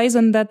that relies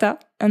on data.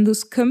 And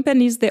those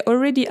companies, they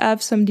already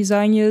have some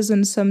designers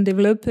and some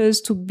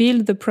developers to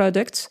build the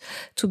product,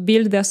 to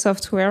build their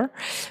software,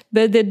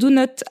 but they do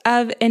not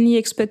have any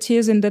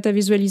expertise in data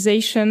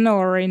visualization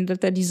or in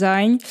data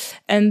design,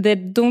 and they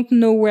don't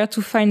know where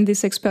to find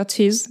this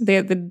expertise.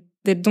 They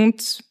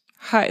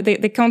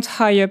can't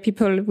hire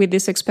people with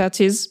this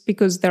expertise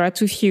because there are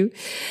too few.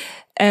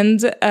 And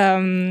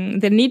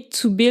they need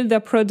to build their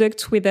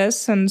product with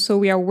us, and so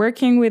we are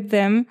working with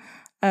them.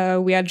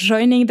 We are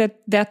joining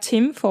their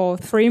team for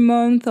 3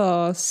 months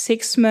or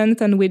 6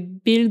 months, and we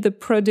build the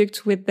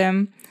product with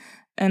them.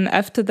 And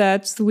after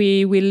that,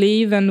 we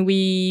leave and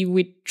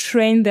we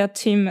train their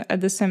team at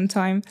the same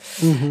time.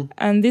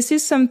 And this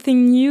is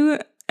something new,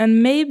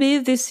 and maybe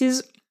this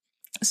is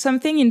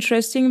something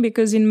interesting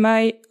because, in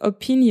my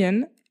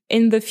opinion,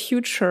 in the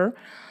future,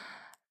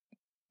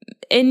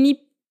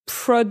 any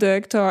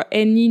product or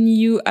any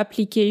new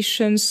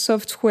application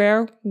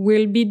software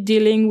will be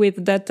dealing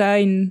with data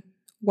in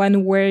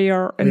one way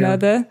or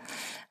another,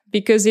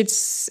 because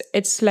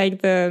it's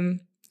like the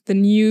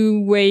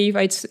new wave.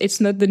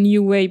 It's not the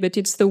new way, but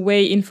it's the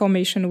way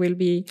information will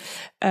be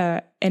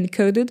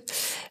encoded.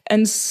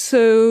 And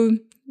so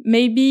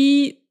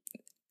maybe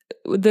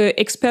the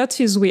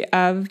expertise we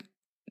have,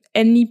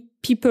 any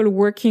people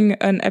working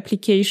on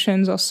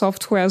applications or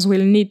softwares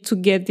will need to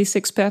get this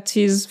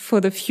expertise for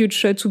the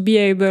future to be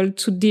able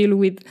to deal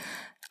with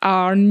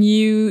our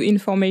new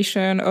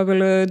information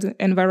overload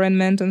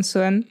environment and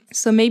so on.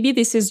 So maybe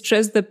this is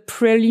just the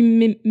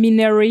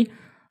preliminary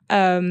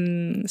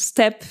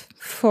step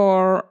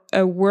for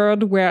a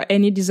world where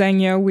any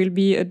designer will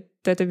be a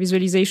data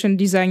visualization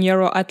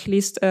designer, or at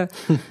least a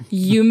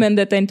human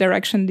data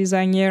interaction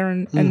designer.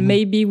 And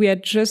maybe we are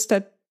just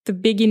at the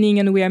beginning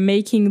and we are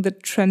making the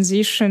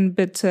transition.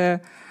 But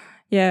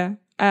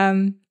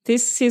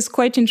this is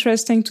quite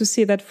interesting to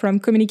see that from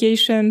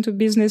communication to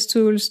business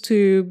tools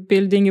to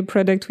building a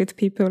product with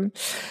people.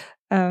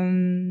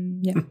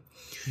 Yeah,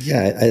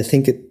 I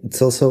think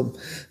it's also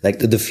like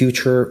the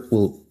future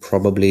will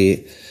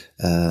probably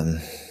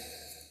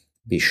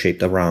be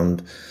shaped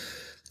around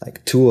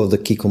like 2 of the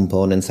key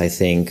components I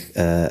think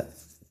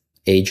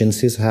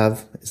agencies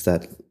have, is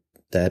that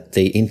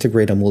they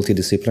integrate a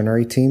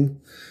multidisciplinary team.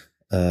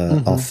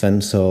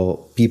 Often,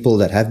 so people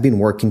that have been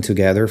working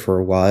together for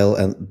a while,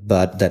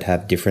 but that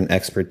have different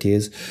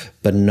expertise,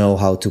 but know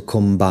how to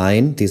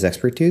combine these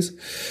expertise,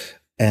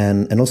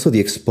 and also the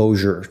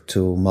exposure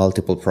to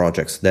multiple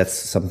projects. That's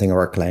something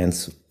our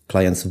clients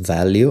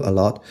value a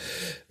lot,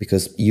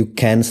 because you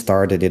can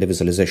start a data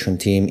visualization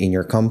team in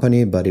your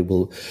company, but it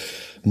will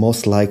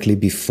most likely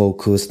be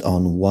focused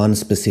on one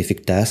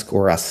specific task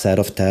or a set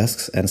of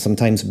tasks, and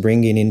sometimes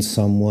bringing in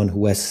someone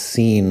who has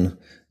seen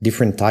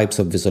different types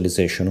of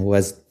visualization, who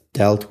has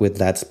dealt with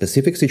that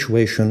specific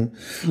situation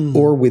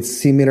or with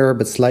similar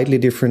but slightly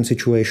different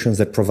situations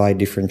that provide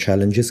different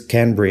challenges,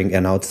 can bring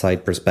an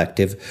outside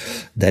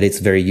perspective that it's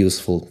very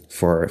useful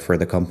for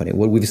the company.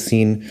 What we've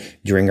seen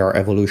during our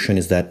evolution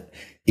is that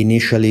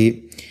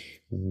initially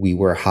we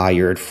were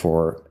hired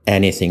for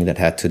anything that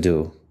had to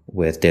do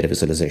with data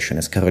visualization.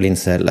 As Caroline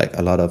said, like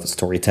a lot of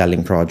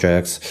storytelling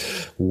projects,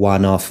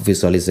 one-off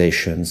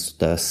visualizations,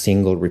 the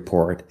single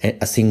report,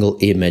 a single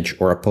image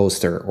or a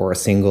poster or a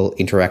single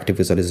interactive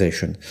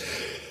visualization.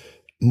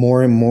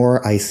 More and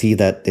more, I see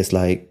that this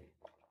like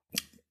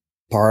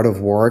part of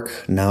work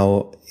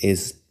now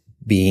is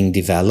being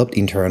developed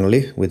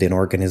internally within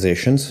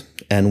organizations.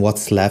 And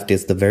what's left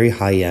is the very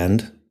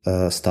high-end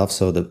stuff.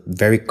 So the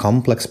very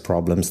complex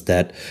problems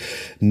that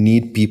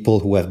need people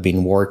who have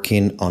been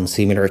working on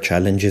similar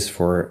challenges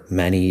for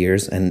many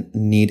years and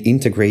need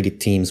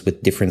integrated teams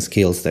with different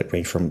skills that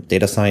range from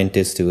data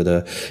scientists to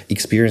the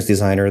experience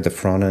designer, the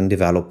front-end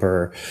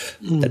developer,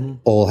 that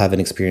all have an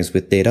experience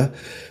with data.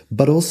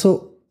 But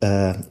also,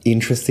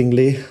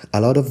 interestingly, a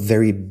lot of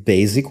very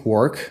basic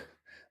work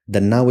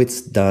that now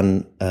it's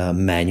done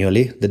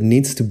manually, that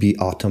needs to be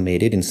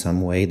automated in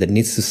some way, that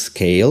needs to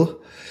scale.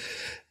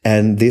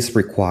 And this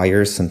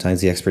requires sometimes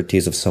the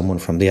expertise of someone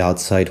from the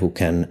outside who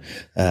can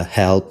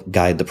help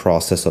guide the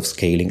process of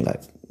scaling.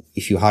 Like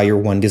if you hire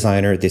one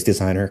designer, this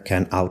designer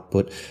can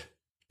output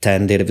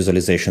 10 data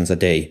visualizations a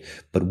day,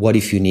 but what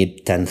if you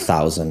need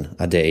 10,000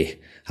 a day?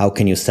 How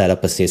can you set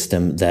up a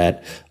system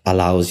that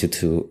allows you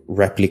to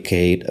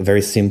replicate a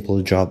very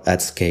simple job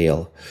at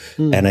scale?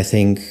 And I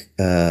think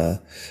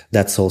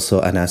that's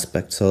also an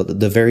aspect. So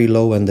the very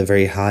low and the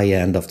very high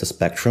end of the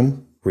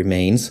spectrum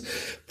remains.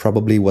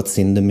 Probably what's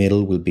in the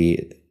middle will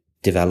be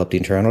developed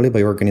internally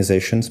by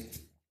organizations.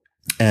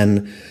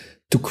 And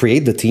to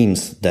create the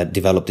teams that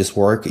develop this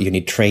work, you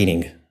need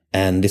training.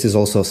 And this is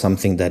also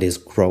something that is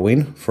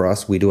growing for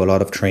us. We do a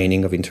lot of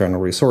training of internal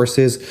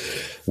resources.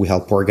 We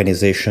help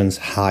organizations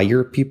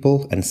hire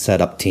people and set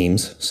up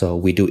teams. So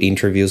we do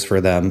interviews for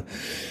them.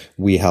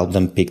 We help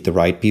them pick the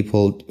right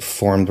people,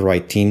 form the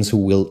right teams who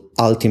will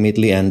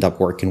ultimately end up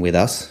working with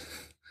us.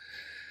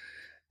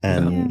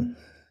 And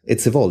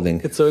it's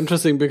evolving. It's so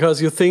interesting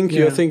because you think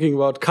you're thinking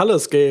about color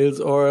scales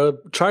or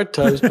chart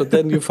types, but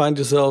then you find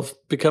yourself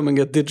becoming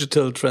a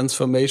digital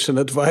transformation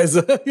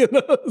advisor,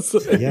 So.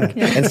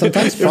 And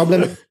sometimes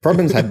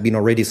problems have been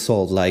already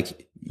solved.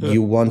 Like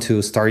you want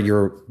to start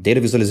your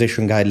data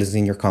visualization guidelines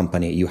in your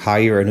company. You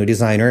hire a new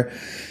designer,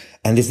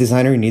 and this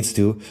designer needs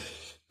to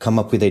come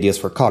up with ideas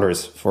for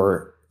colors,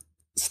 for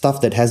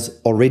stuff that has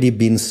already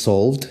been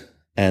solved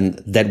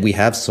and that we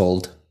have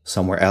solved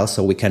somewhere else,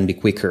 so we can be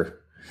quicker.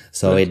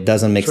 So it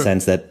doesn't make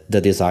sense that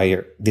the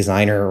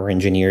designer or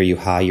engineer you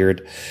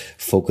hired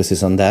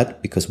focuses on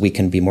that, because we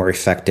can be more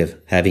effective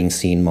having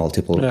seen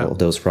multiple of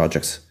those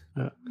projects.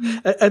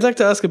 I'd like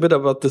to ask a bit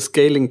about the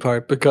scaling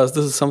part, because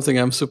this is something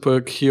I'm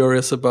super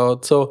curious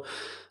about. So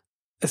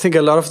I think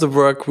a lot of the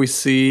work we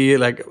see,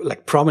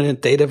 like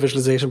prominent data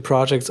visualization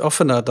projects,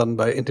 often are done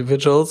by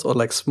individuals or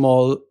like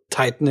small,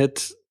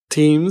 tight-knit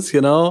teams,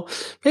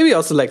 maybe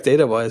also like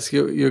DataWise.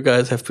 You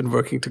guys have been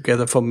working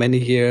together for many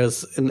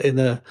years in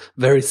a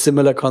very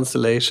similar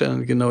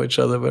constellation. You know each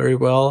other very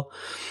well.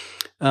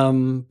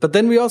 But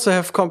then we also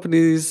have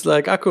companies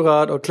like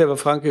Accurat or Clever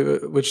Franke,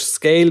 which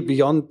scale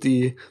beyond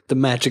the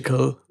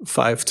magical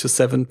 5 to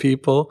 7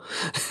 people.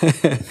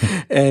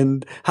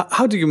 And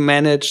how do you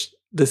manage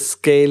the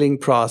scaling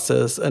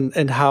process,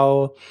 and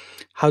how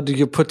do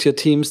you put your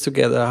teams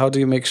together? How do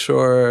you make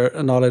sure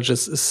knowledge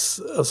is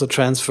also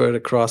transferred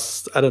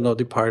across,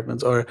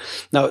 departments? Or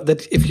now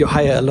that if you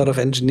hire a lot of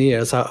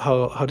engineers,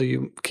 how do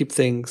you keep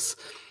things,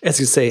 as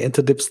you say,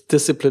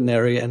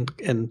 interdisciplinary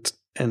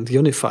and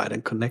unified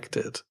and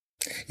connected?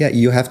 Yeah,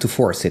 you have to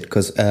force it,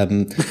 because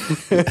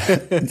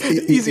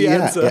easy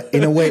answer.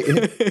 In a way,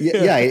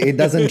 it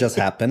doesn't just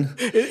happen.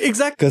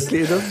 Exactly,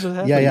 it doesn't just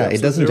happen.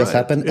 It doesn't just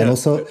happen, and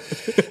also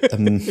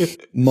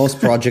most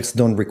projects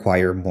don't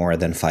require more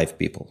than 5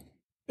 people.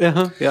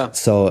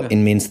 So it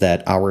means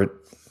that our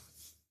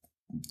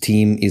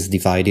team is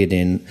divided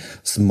in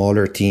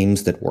smaller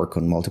teams that work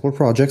on multiple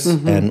projects.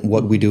 And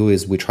what we do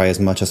is we try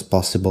as much as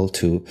possible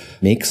to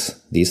mix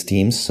these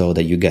teams so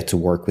that you get to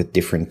work with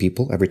different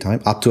people every time,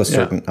 up to a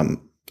certain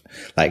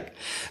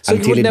so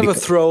you would never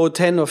throw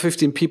 10 or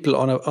 15 people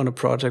on a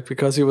project,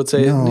 because you would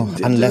say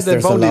unless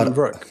there's a lot of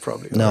work,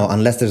 probably. No,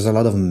 unless there's a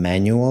lot of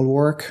manual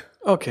work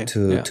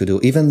to do.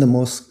 Even the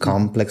most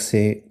complex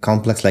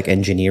like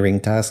engineering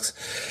tasks,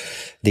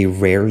 they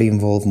rarely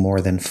involve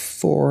more than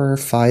 4 or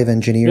 5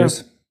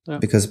 engineers,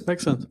 because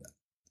makes sense.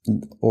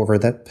 Over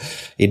that,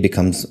 it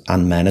becomes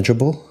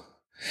unmanageable.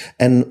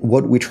 And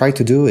what we try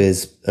to do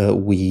is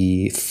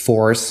we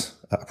force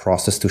a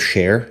process to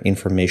share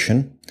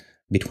information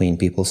between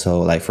people. So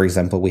like, for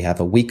example, we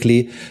have a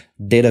weekly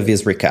data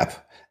viz recap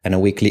and a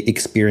weekly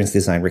experience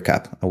design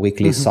recap, a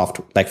weekly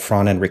like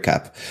front end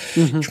recap,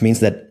 which means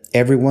that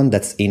everyone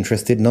that's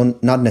interested,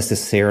 not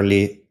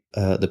necessarily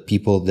the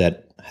people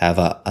that have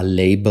a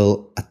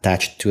label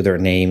attached to their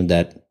name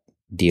that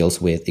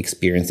deals with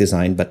experience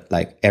design, but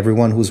like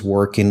everyone who's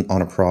working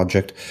on a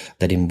project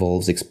that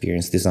involves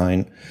experience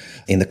design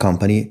in the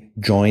company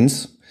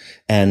joins.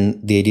 And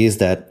the idea is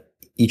that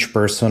each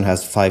person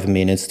has 5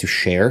 minutes to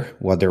share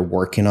what they're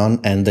working on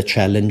and the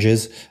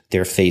challenges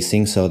they're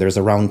facing. So there's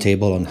a round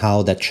table on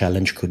how that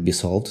challenge could be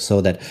solved,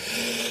 so that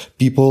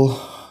people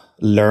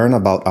learn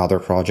about other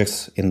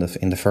projects in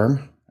the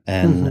firm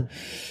and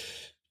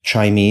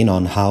chime in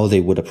on how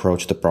they would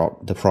approach the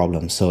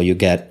problem. So you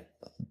get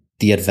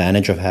the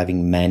advantage of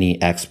having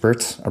many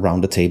experts around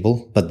the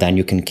table, but then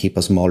you can keep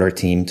a smaller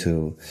team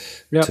to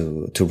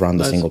run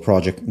the single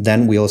project.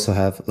 Then we also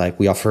have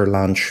we offer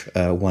lunch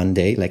one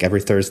day, like every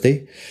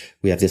Thursday.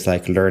 We have this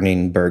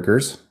learning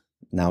burgers.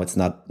 Now it's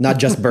not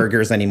just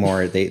burgers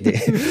anymore. They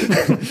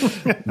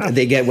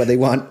they get what they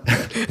want.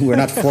 We're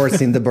not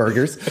forcing the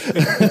burgers.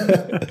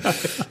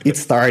 It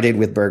started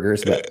with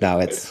burgers, but now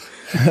it's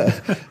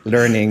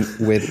learning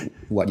with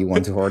what you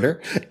want to order.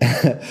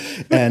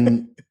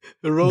 And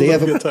they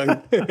have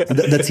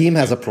the team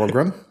has a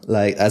program,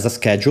 as a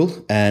schedule,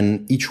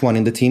 and each one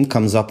in the team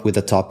comes up with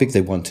a topic they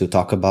want to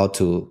talk about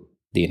to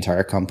the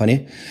entire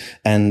company.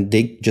 And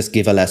they just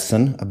give a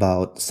lesson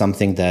about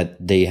something that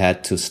they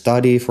had to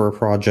study for a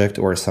project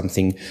or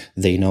something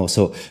they know.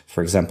 So,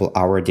 for example,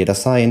 our data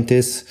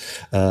scientists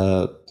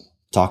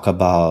talk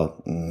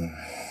about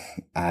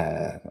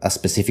a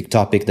specific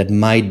topic that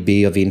might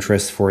be of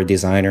interest for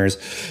designers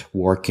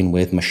working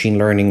with machine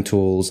learning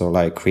tools or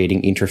like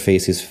creating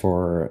interfaces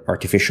for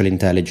artificial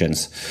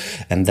intelligence.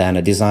 And then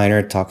a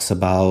designer talks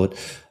about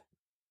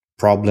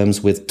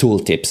problems with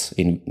tooltips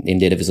in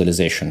data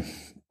visualization.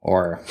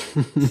 Or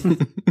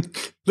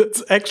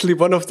that's actually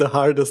one of the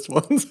hardest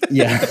ones.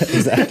 Yeah,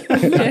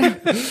 exactly.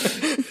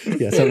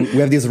 Yeah, so we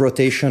have this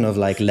rotation of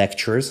like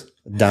lectures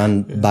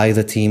done by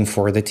the team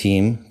for the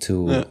team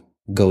to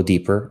go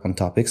deeper on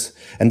topics.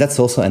 And that's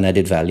also an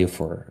added value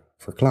for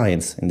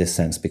clients in this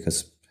sense,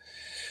 because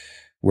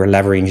we're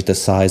leveraging the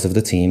size of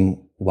the team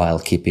while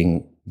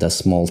keeping the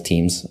small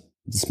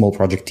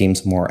project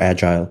teams more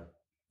agile.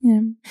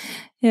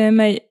 Yeah,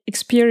 my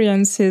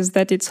experience is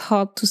that it's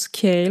hard to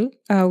scale.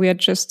 We are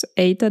just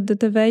 8 at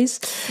Datavise.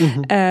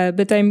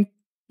 But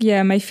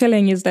my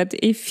feeling is that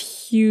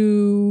if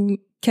you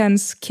can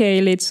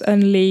scale, it's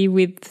only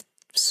with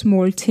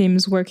small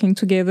teams working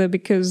together,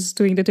 because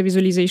doing data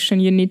visualization,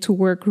 you need to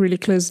work really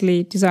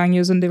closely,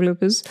 designers and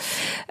developers.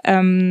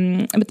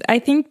 But I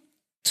think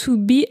to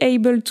be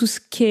able to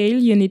scale,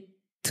 you need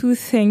 2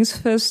 things.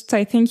 First,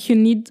 I think you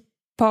need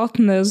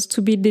partners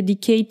to be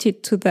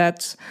dedicated to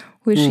that,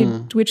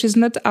 which is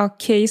not our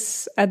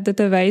case at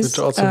Datavise. Which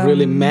also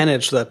really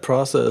manage that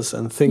process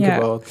and think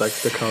about like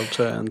the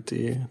culture and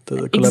the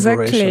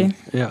collaboration.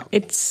 Exactly. Yeah.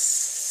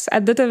 It's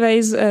at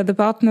Datavise, the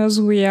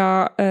partners, we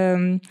are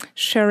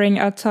sharing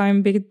our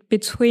time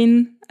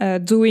between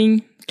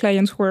doing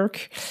client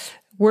work,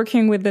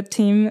 working with the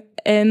team,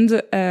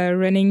 and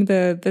running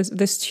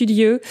the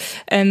studio.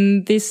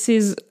 And this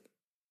is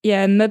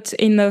not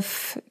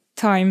enough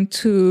time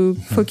to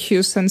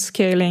focus on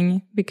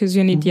scaling, because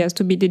you need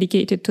to be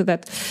dedicated to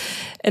that.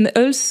 And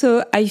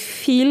also I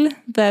feel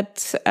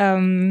that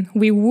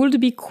we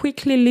would be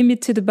quickly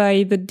limited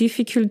by the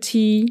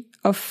difficulty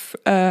of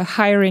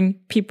hiring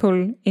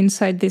people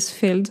inside this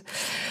field.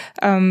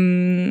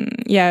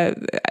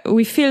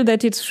 We feel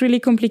that it's really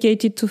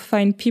complicated to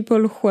find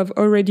people who have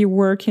already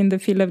worked in the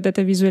field of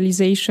data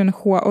visualization,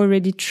 who are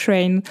already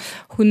trained,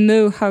 who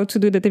know how to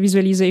do data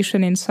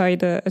visualization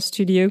inside a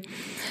studio.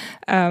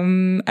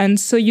 And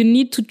so you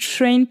need to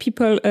train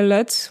people a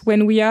lot.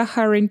 When we are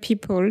hiring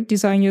people,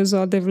 designers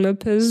or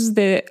developers,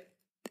 they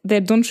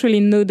don't really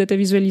know data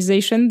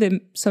visualization. They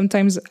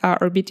sometimes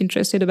are a bit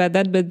interested about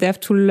that, but they have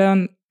to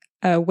learn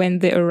when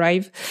they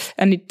arrive,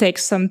 and it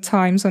takes some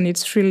time, and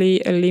it's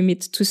really a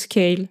limit to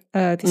scale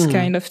this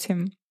kind of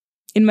team,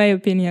 in my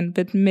opinion.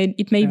 But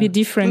it may be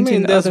different. I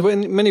mean, there's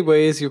many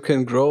ways you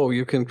can grow.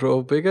 You can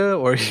grow bigger,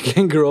 or you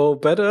can grow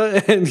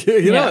better, and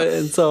you know.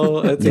 And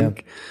so I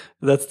think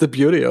that's the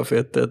beauty of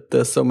it, that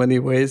there's so many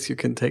ways you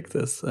can take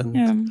this.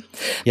 And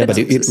but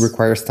it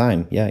requires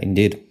time. Yeah,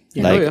 indeed.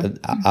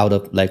 Out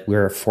of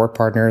we're 4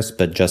 partners,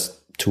 but just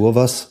 2 of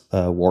us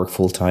work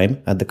full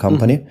time at the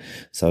company.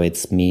 So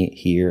it's me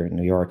here in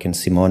New York and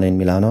Simone in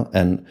Milano,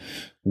 and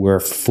we're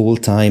full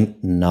time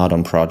not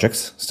on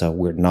projects. So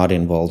we're not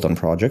involved on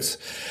projects.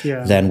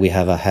 Then we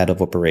have a head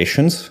of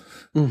operations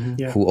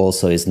who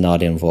also is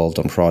not involved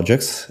on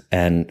projects,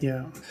 and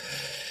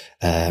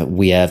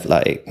we have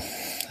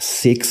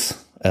 6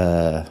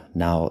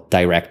 now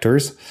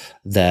directors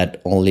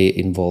that only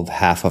involve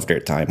half of their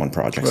time on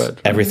projects.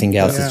 Everything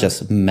else is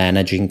just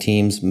managing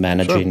teams,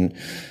 managing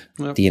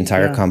the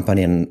entire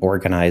company and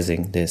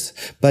organizing this.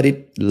 But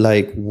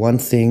one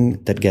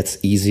thing that gets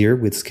easier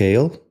with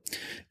scale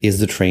is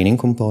the training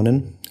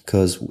component,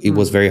 because it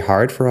was very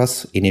hard for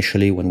us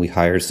initially when we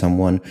hired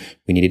someone.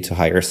 We needed to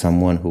hire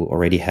someone who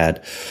already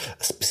had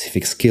a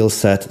specific skill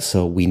set.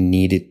 So we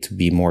needed to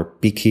be more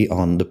picky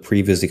on the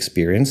previous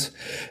experience.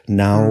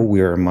 Now we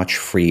are much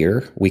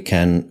freer. We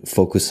can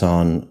focus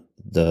on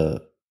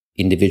the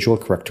individual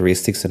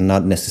characteristics and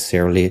not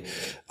necessarily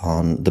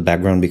on the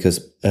background, because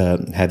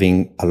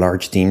having a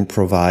large team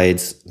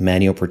provides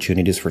many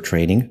opportunities for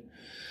training.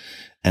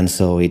 And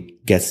so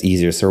it gets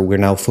easier. So we're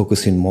now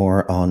focusing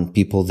more on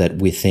people that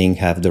we think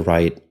have the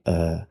right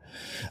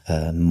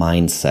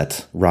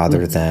mindset,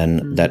 rather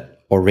than that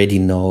already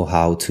know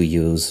how to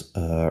use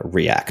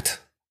React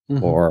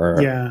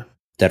or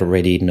that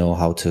already know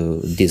how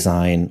to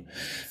design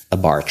a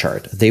bar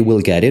chart. They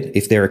will get it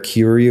if they're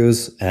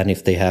curious, and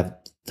if they have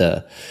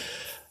the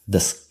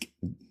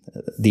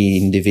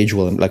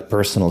individual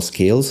personal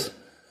skills,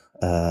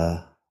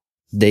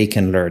 they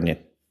can learn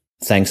it.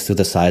 Thanks to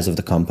the size of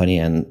the company,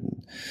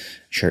 and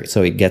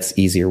so it gets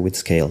easier with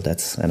scale.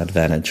 That's an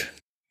advantage.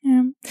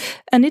 Yeah.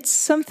 And it's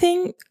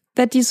something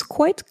that is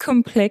quite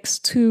complex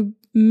to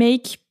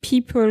make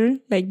people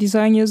like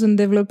designers and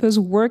developers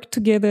work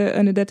together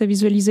on a data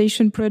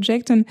visualization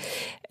project. And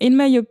in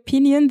my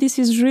opinion, this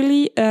is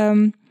really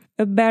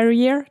a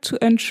barrier to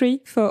entry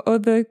for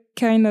other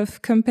kind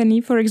of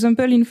company. For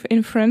example,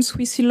 in France,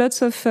 we see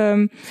lots of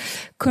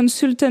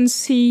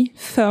consultancy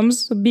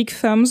firms, big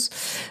firms,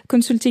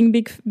 consulting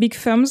big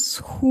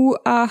firms who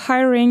are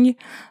hiring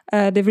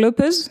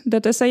developers,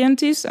 data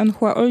scientists, and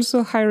who are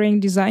also hiring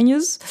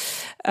designers.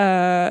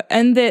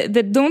 And they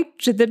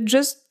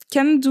just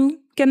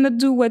cannot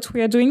do what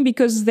we are doing,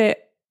 because they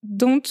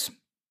don't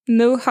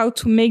know how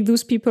to make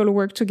those people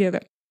work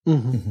together.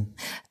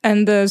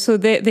 And so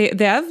they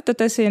have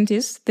data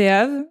scientists, they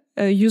have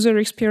user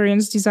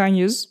experience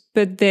designers,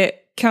 but they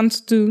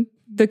can't do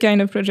the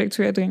kind of project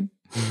we are doing.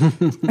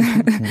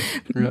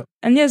 Yeah.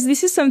 And yes,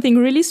 this is something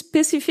really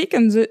specific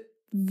and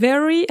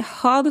very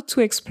hard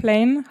to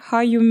explain how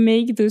you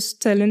make those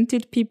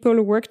talented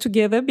people work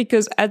together,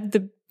 because at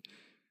the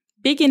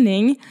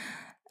beginning,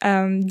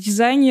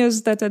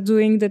 designers that are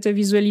doing data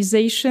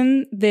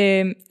visualization,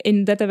 they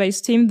in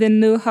database team, they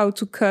know how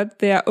to code.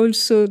 They are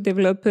also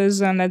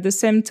developers, and at the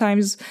same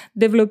time,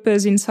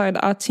 developers inside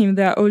our team,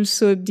 they are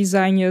also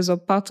designers, or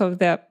part of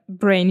their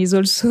brain is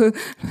also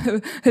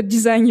a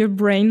designer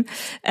brain.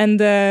 And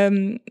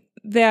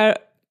they are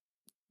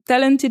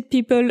talented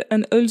people,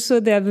 and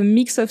also they have a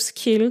mix of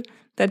skill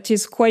that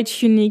is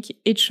quite unique,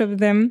 each of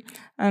them,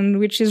 and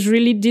which is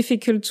really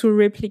difficult to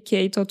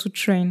replicate or to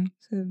train.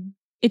 So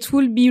it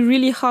will be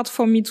really hard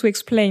for me to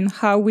explain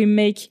how we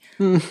make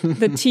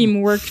the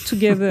team work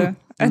together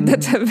at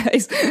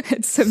database.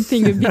 It's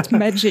something a bit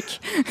magic.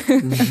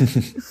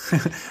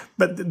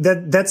 But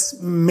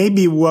that's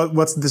maybe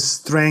what's the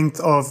strength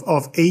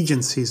of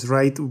agencies,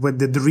 right? What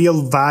the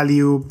real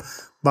value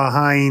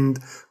behind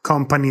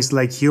companies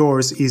like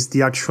yours is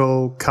the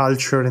actual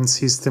culture and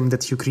system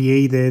that you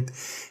created,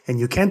 and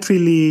you can't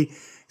really.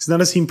 It's not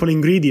a simple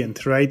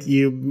ingredient, right?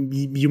 You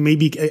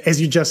maybe,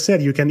 as you just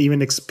said, you can even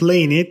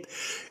explain it,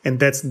 and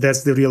that's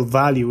the real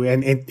value,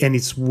 and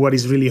it's what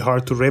is really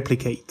hard to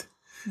replicate,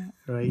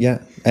 right? Yeah,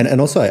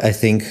 and also I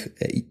think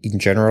in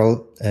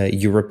general,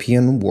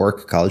 European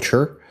work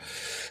culture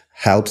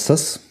helps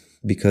us,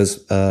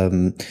 because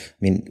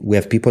we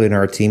have people in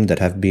our team that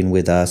have been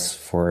with us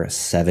for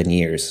 7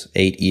 years,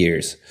 8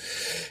 years,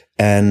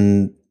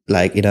 and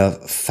like in a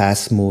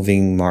fast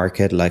moving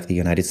market like the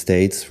United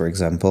States, for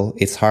example,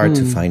 it's hard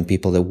to find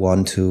people that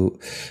want to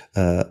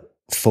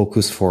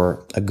focus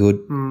for a good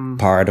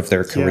part of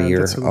their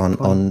career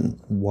on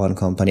one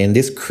company. And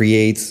this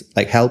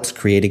helps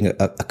creating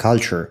a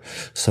culture.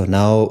 So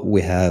now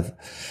we have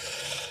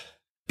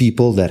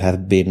people that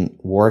have been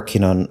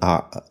working on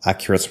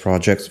Accurate's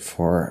projects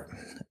for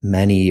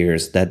many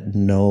years, that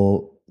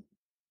know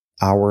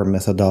our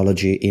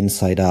methodology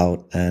inside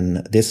out,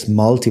 and this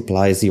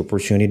multiplies the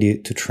opportunity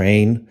to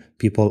train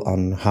people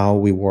on how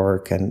we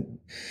work. And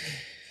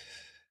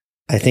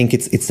I think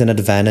it's an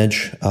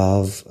advantage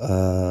of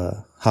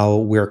how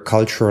we're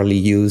culturally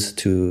used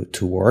to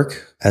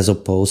work, as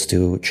opposed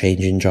to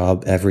changing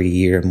job every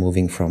year,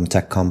 moving from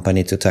tech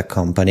company to tech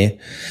company,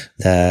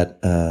 that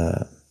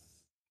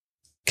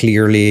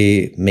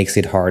clearly makes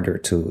it harder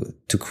to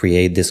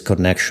create this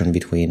connection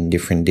between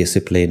different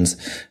disciplines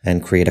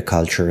and create a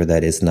culture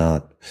that is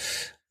not,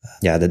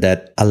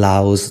 that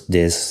allows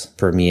this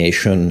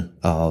permeation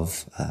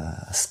of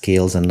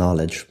skills and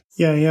knowledge.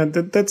 Yeah,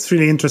 that's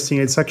really interesting.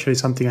 It's actually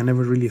something I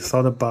never really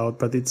thought about,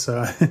 but it's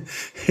a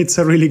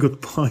really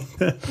good point.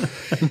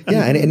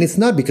 Yeah, and it's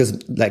not because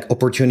like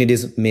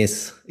opportunities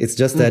miss. It's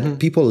just that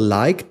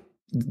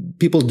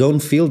people don't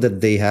feel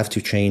that they have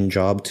to change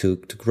job to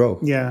grow.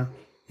 Yeah.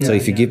 So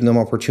if you give them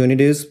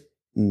opportunities,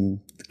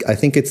 I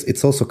think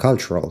it's also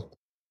cultural.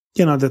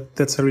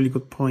 That's a really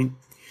good point.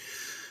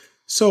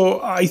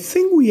 So I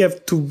think we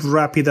have to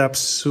wrap it up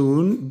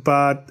soon,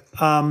 but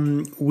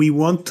we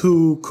want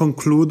to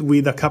conclude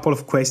with a couple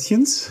of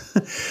questions.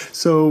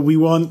 So we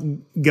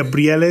want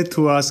Gabriele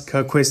to ask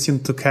a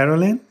question to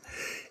Caroline,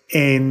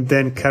 and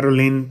then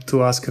Caroline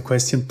to ask a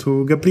question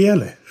to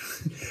Gabriele.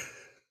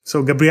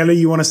 So Gabriele,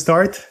 you want to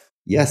start?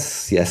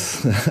 Yes.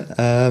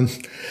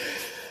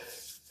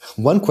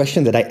 One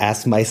question that I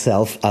ask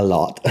myself a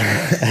lot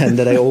and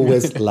that I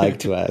always like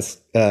to ask,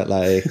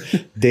 like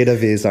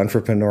database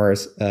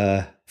entrepreneurs,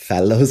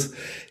 fellows,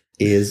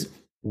 is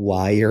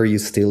why are you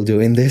still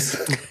doing this?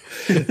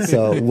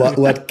 So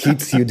what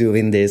keeps you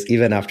doing this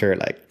even after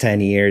like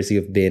 10 years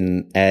you've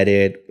been at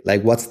it?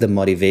 Like what's the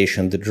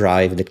motivation, the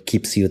drive that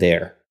keeps you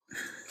there?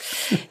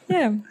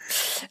 Yeah.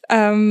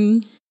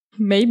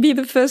 Maybe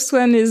the first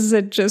one is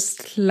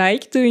just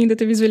like doing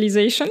data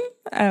visualization.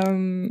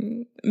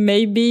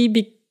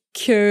 Maybe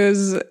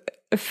because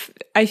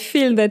I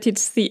feel that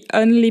it's the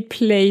only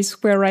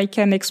place where I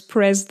can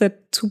express the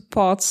two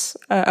parts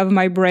of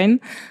my brain,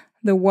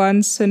 the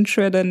one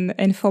centered on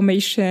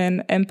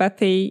information,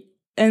 empathy,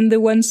 and the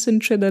one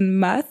centered on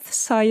math,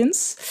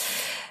 science.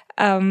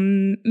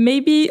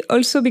 Maybe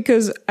also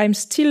because I'm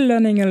still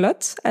learning a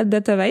lot at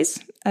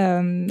Database.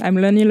 I'm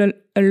learning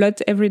a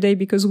lot every day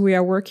because we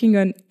are working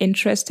on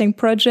interesting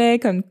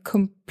projects, on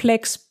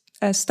complex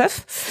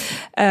stuff,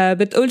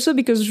 but also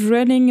because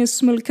running a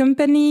small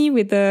company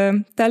with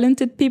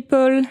talented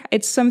people,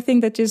 it's something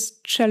that is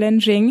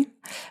challenging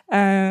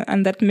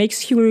and that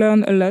makes you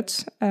learn a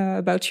lot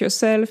about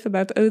yourself,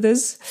 about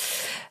others.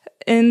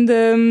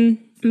 And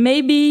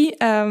maybe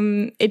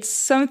it's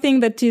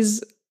something that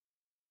is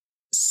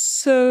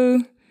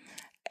so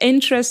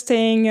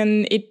interesting,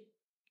 and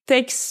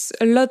takes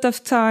a lot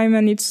of time,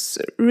 and it's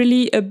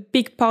really a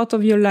big part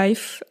of your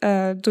life,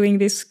 doing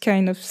this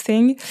kind of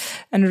thing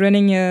and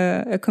running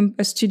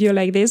a studio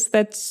like this,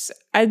 that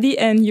at the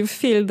end you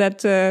feel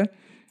that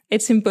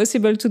it's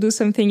impossible to do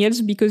something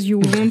else because you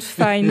won't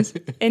find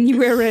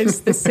anywhere else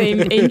the same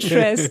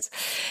interest.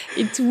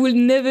 It will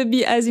never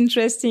be as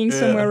interesting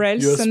somewhere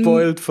else. You're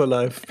spoiled for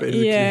life,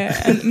 basically. Yeah,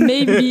 and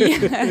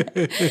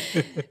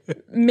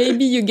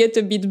maybe you get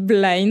a bit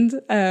blind.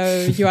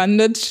 You are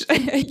not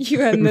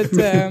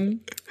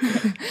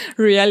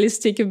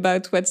realistic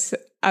about what's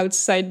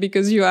outside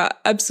because you are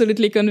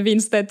absolutely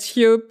convinced that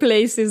your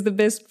place is the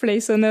best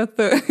place on earth.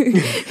 So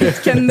it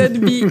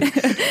cannot be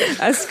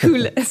as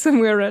cool as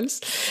somewhere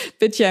else.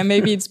 But yeah,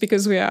 maybe it's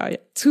because we are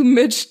too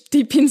much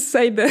deep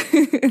inside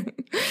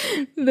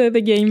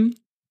the game.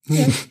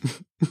 Yeah.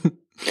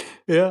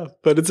 Yeah,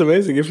 but it's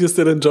amazing. If you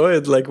still enjoy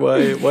it, like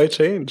why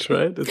change,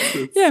 right?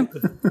 Yeah.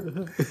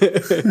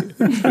 It's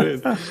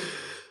great.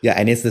 Yeah,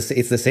 and it's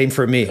the same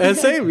for me.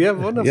 Same, yeah,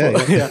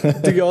 wonderful. Yeah.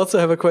 Do you also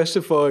have a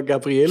question for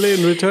Gabriele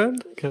in return,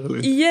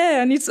 Caroline?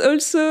 Yeah, and it's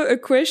also a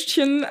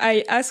question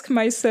I ask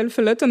myself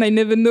a lot, and I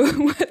never know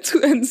what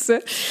to answer.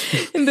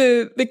 And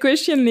the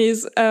question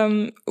is,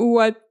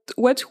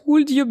 what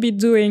would you be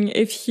doing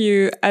if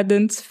you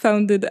hadn't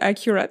founded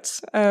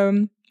Accurate?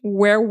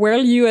 Where were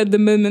you at the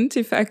moment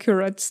if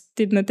Accurate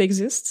did not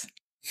exist?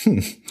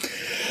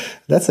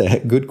 That's a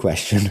good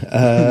question.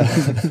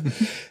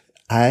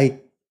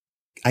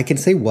 I can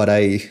say what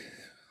I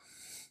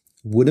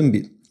wouldn't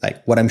be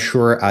like, what I'm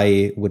sure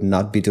I would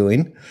not be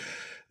doing.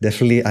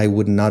 Definitely, I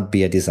would not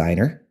be a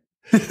designer.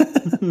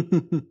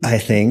 I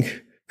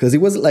think, because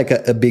it was like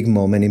a big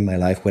moment in my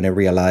life when I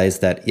realized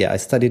that, yeah, I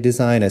studied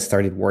design. I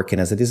started working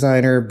as a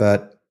designer,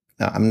 but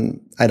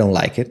I don't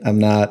like it. I'm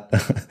not,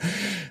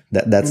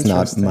 that's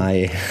not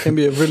my... Can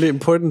be a really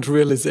important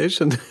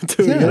realization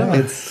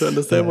to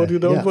understand what you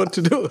don't want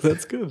to do.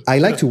 That's good. I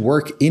like to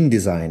work in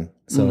design.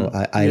 So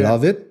I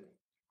love it.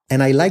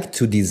 And I like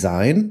to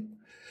design,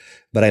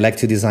 but I like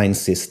to design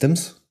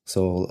systems.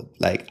 So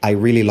like, I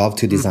really love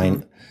to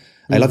design.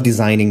 I love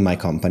designing my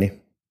company.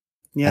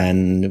 Yeah.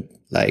 And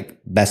like,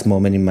 best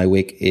moment in my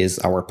week is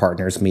our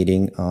partners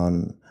meeting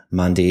on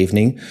Monday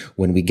evening,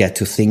 when we get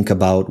to think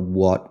about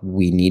what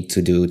we need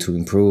to do to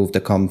improve the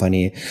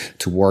company,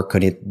 to work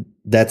on it.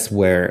 That's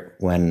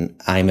when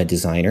I'm a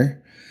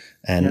designer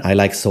and I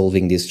like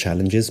solving these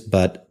challenges,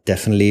 but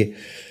definitely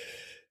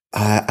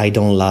I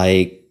don't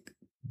like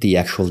the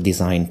actual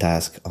design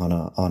task on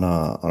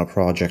a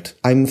project.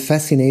 I'm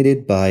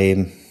fascinated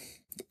by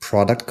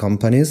product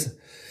companies,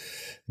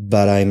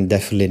 but I'm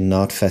definitely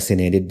not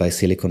fascinated by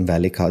Silicon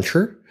Valley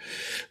culture.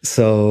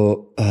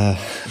 So,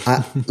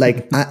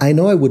 I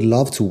know I would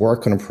love to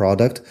work on a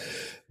product,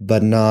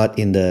 but not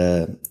in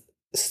the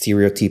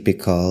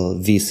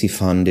stereotypical VC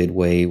funded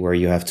way where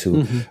you have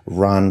to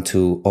run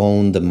to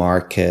own the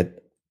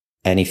market.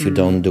 And if you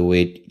don't do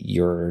it,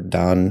 you're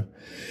done.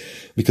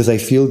 Because I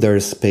feel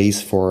there's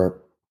space for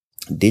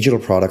digital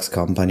products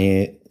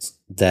companies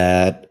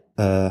that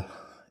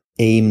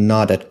aim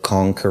not at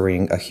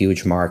conquering a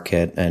huge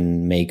market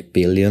and make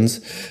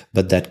billions,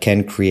 but that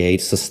can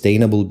create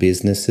sustainable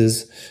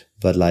businesses,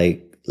 but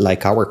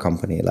like our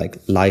company, like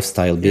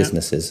lifestyle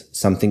businesses.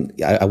 Something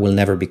I will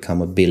never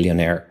become a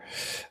billionaire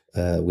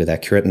with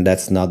Accurate, and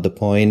that's not the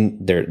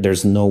point.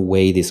 There's no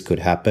way this could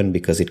happen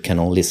because it can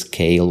only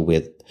scale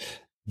with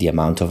the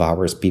amount of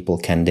hours people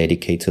can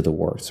dedicate to the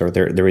work. So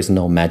there is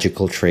no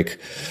magical trick.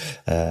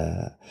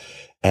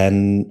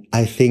 And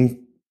I think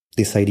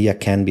this idea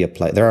can be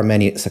applied. There are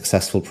many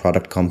successful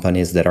product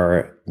companies that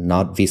are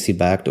not VC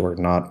backed or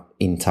not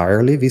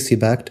entirely VC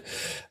backed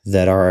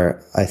that are,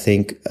 I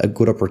think, a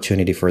good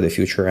opportunity for the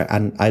future.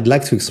 And I'd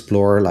like to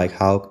explore like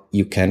how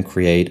you can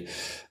create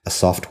a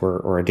software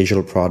or a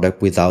digital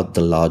product without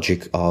the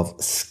logic of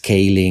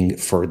scaling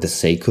for the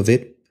sake of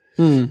it.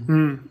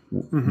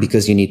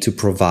 Because you need to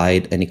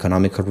provide an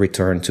economical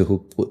return to who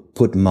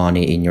put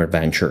money in your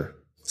venture.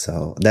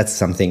 So that's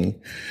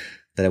something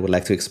that I would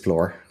like to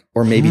explore,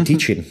 or maybe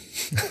teaching.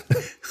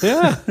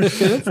 Yeah,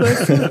 that's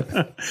nice.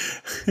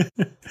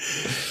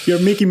 You're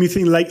making me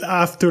think like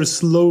after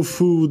slow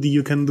food,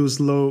 you can do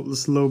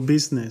slow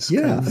business.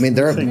 Yeah, I mean,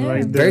 there are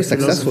very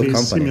successful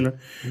companies.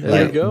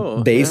 There you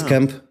go.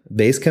 Basecamp.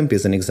 Basecamp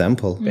is an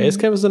example.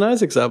 Basecamp is a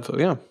nice example.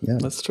 Yeah,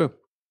 that's true.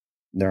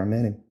 There are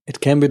many. It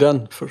can be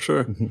done for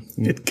sure.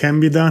 It can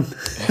be done.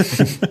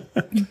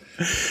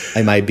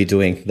 I might be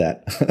doing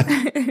that.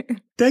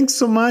 Thanks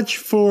so much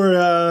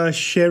for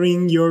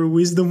sharing your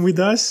wisdom with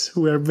us.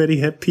 We are very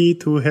happy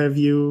to have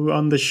you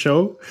on the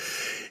show.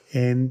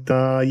 And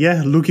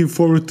looking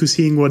forward to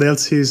seeing what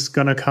else is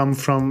going to come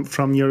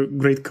from your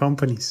great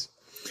companies.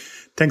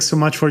 Thanks so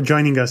much for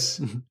joining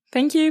us.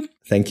 Thank you.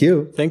 Thank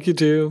you. Thank you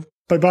too.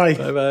 Bye-bye.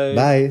 Bye-bye.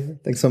 Bye.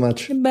 Thanks so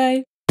much.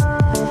 Goodbye.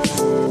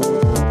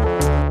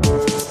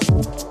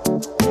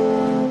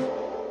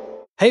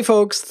 Hey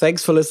folks,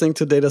 thanks for listening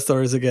to Data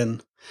Stories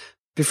again.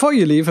 Before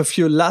you leave, a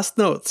few last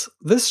notes.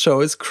 This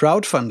show is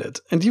crowdfunded,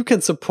 and you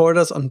can support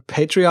us on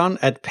Patreon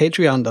at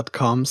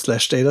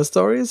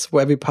patreon.com/datastories,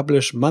 where we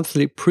publish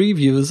monthly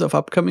previews of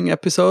upcoming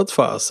episodes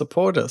for our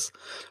supporters.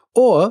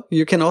 Or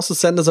you can also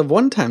send us a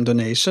one-time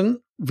donation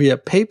via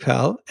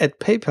PayPal at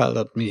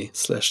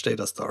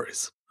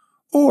paypal.me/datastories.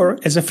 Or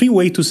as a free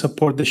way to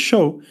support the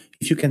show,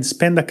 if you can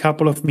spend a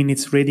couple of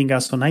minutes rating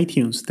us on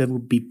iTunes, that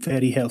would be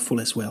very helpful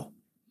as well.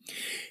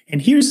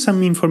 And here's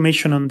some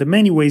information on the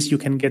many ways you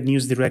can get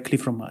news directly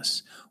from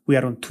us. We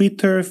are on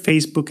Twitter,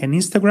 Facebook, and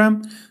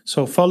Instagram,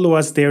 so follow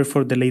us there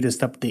for the latest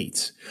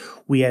updates.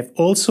 We have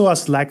also a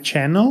Slack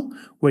channel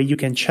where you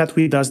can chat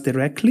with us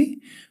directly.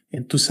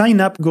 And to sign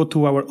up, go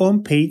to our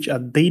own page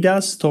at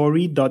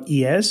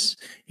datastory.es,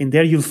 and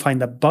there you'll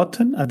find a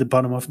button at the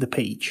bottom of the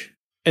page.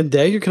 And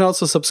there you can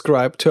also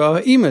subscribe to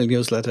our email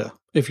newsletter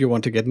if you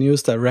want to get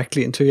news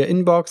directly into your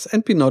inbox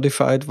and be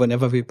notified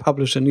whenever we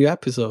publish a new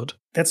episode.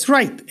 That's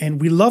right,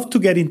 and we love to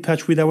get in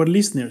touch with our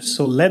listeners,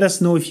 so let us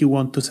know if you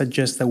want to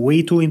suggest a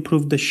way to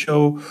improve the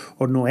show,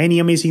 or know any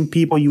amazing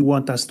people you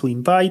want us to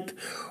invite,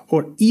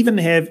 or even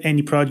have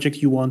any project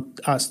you want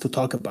us to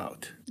talk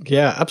about.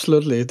 Yeah,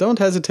 absolutely. Don't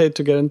hesitate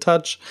to get in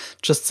touch.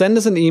 Just send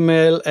us an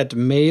email at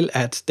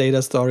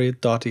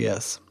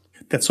mail@datastory.es.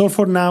 That's all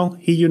for now.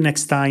 See you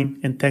next time,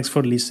 and thanks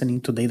for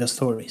listening to Data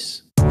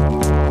Stories.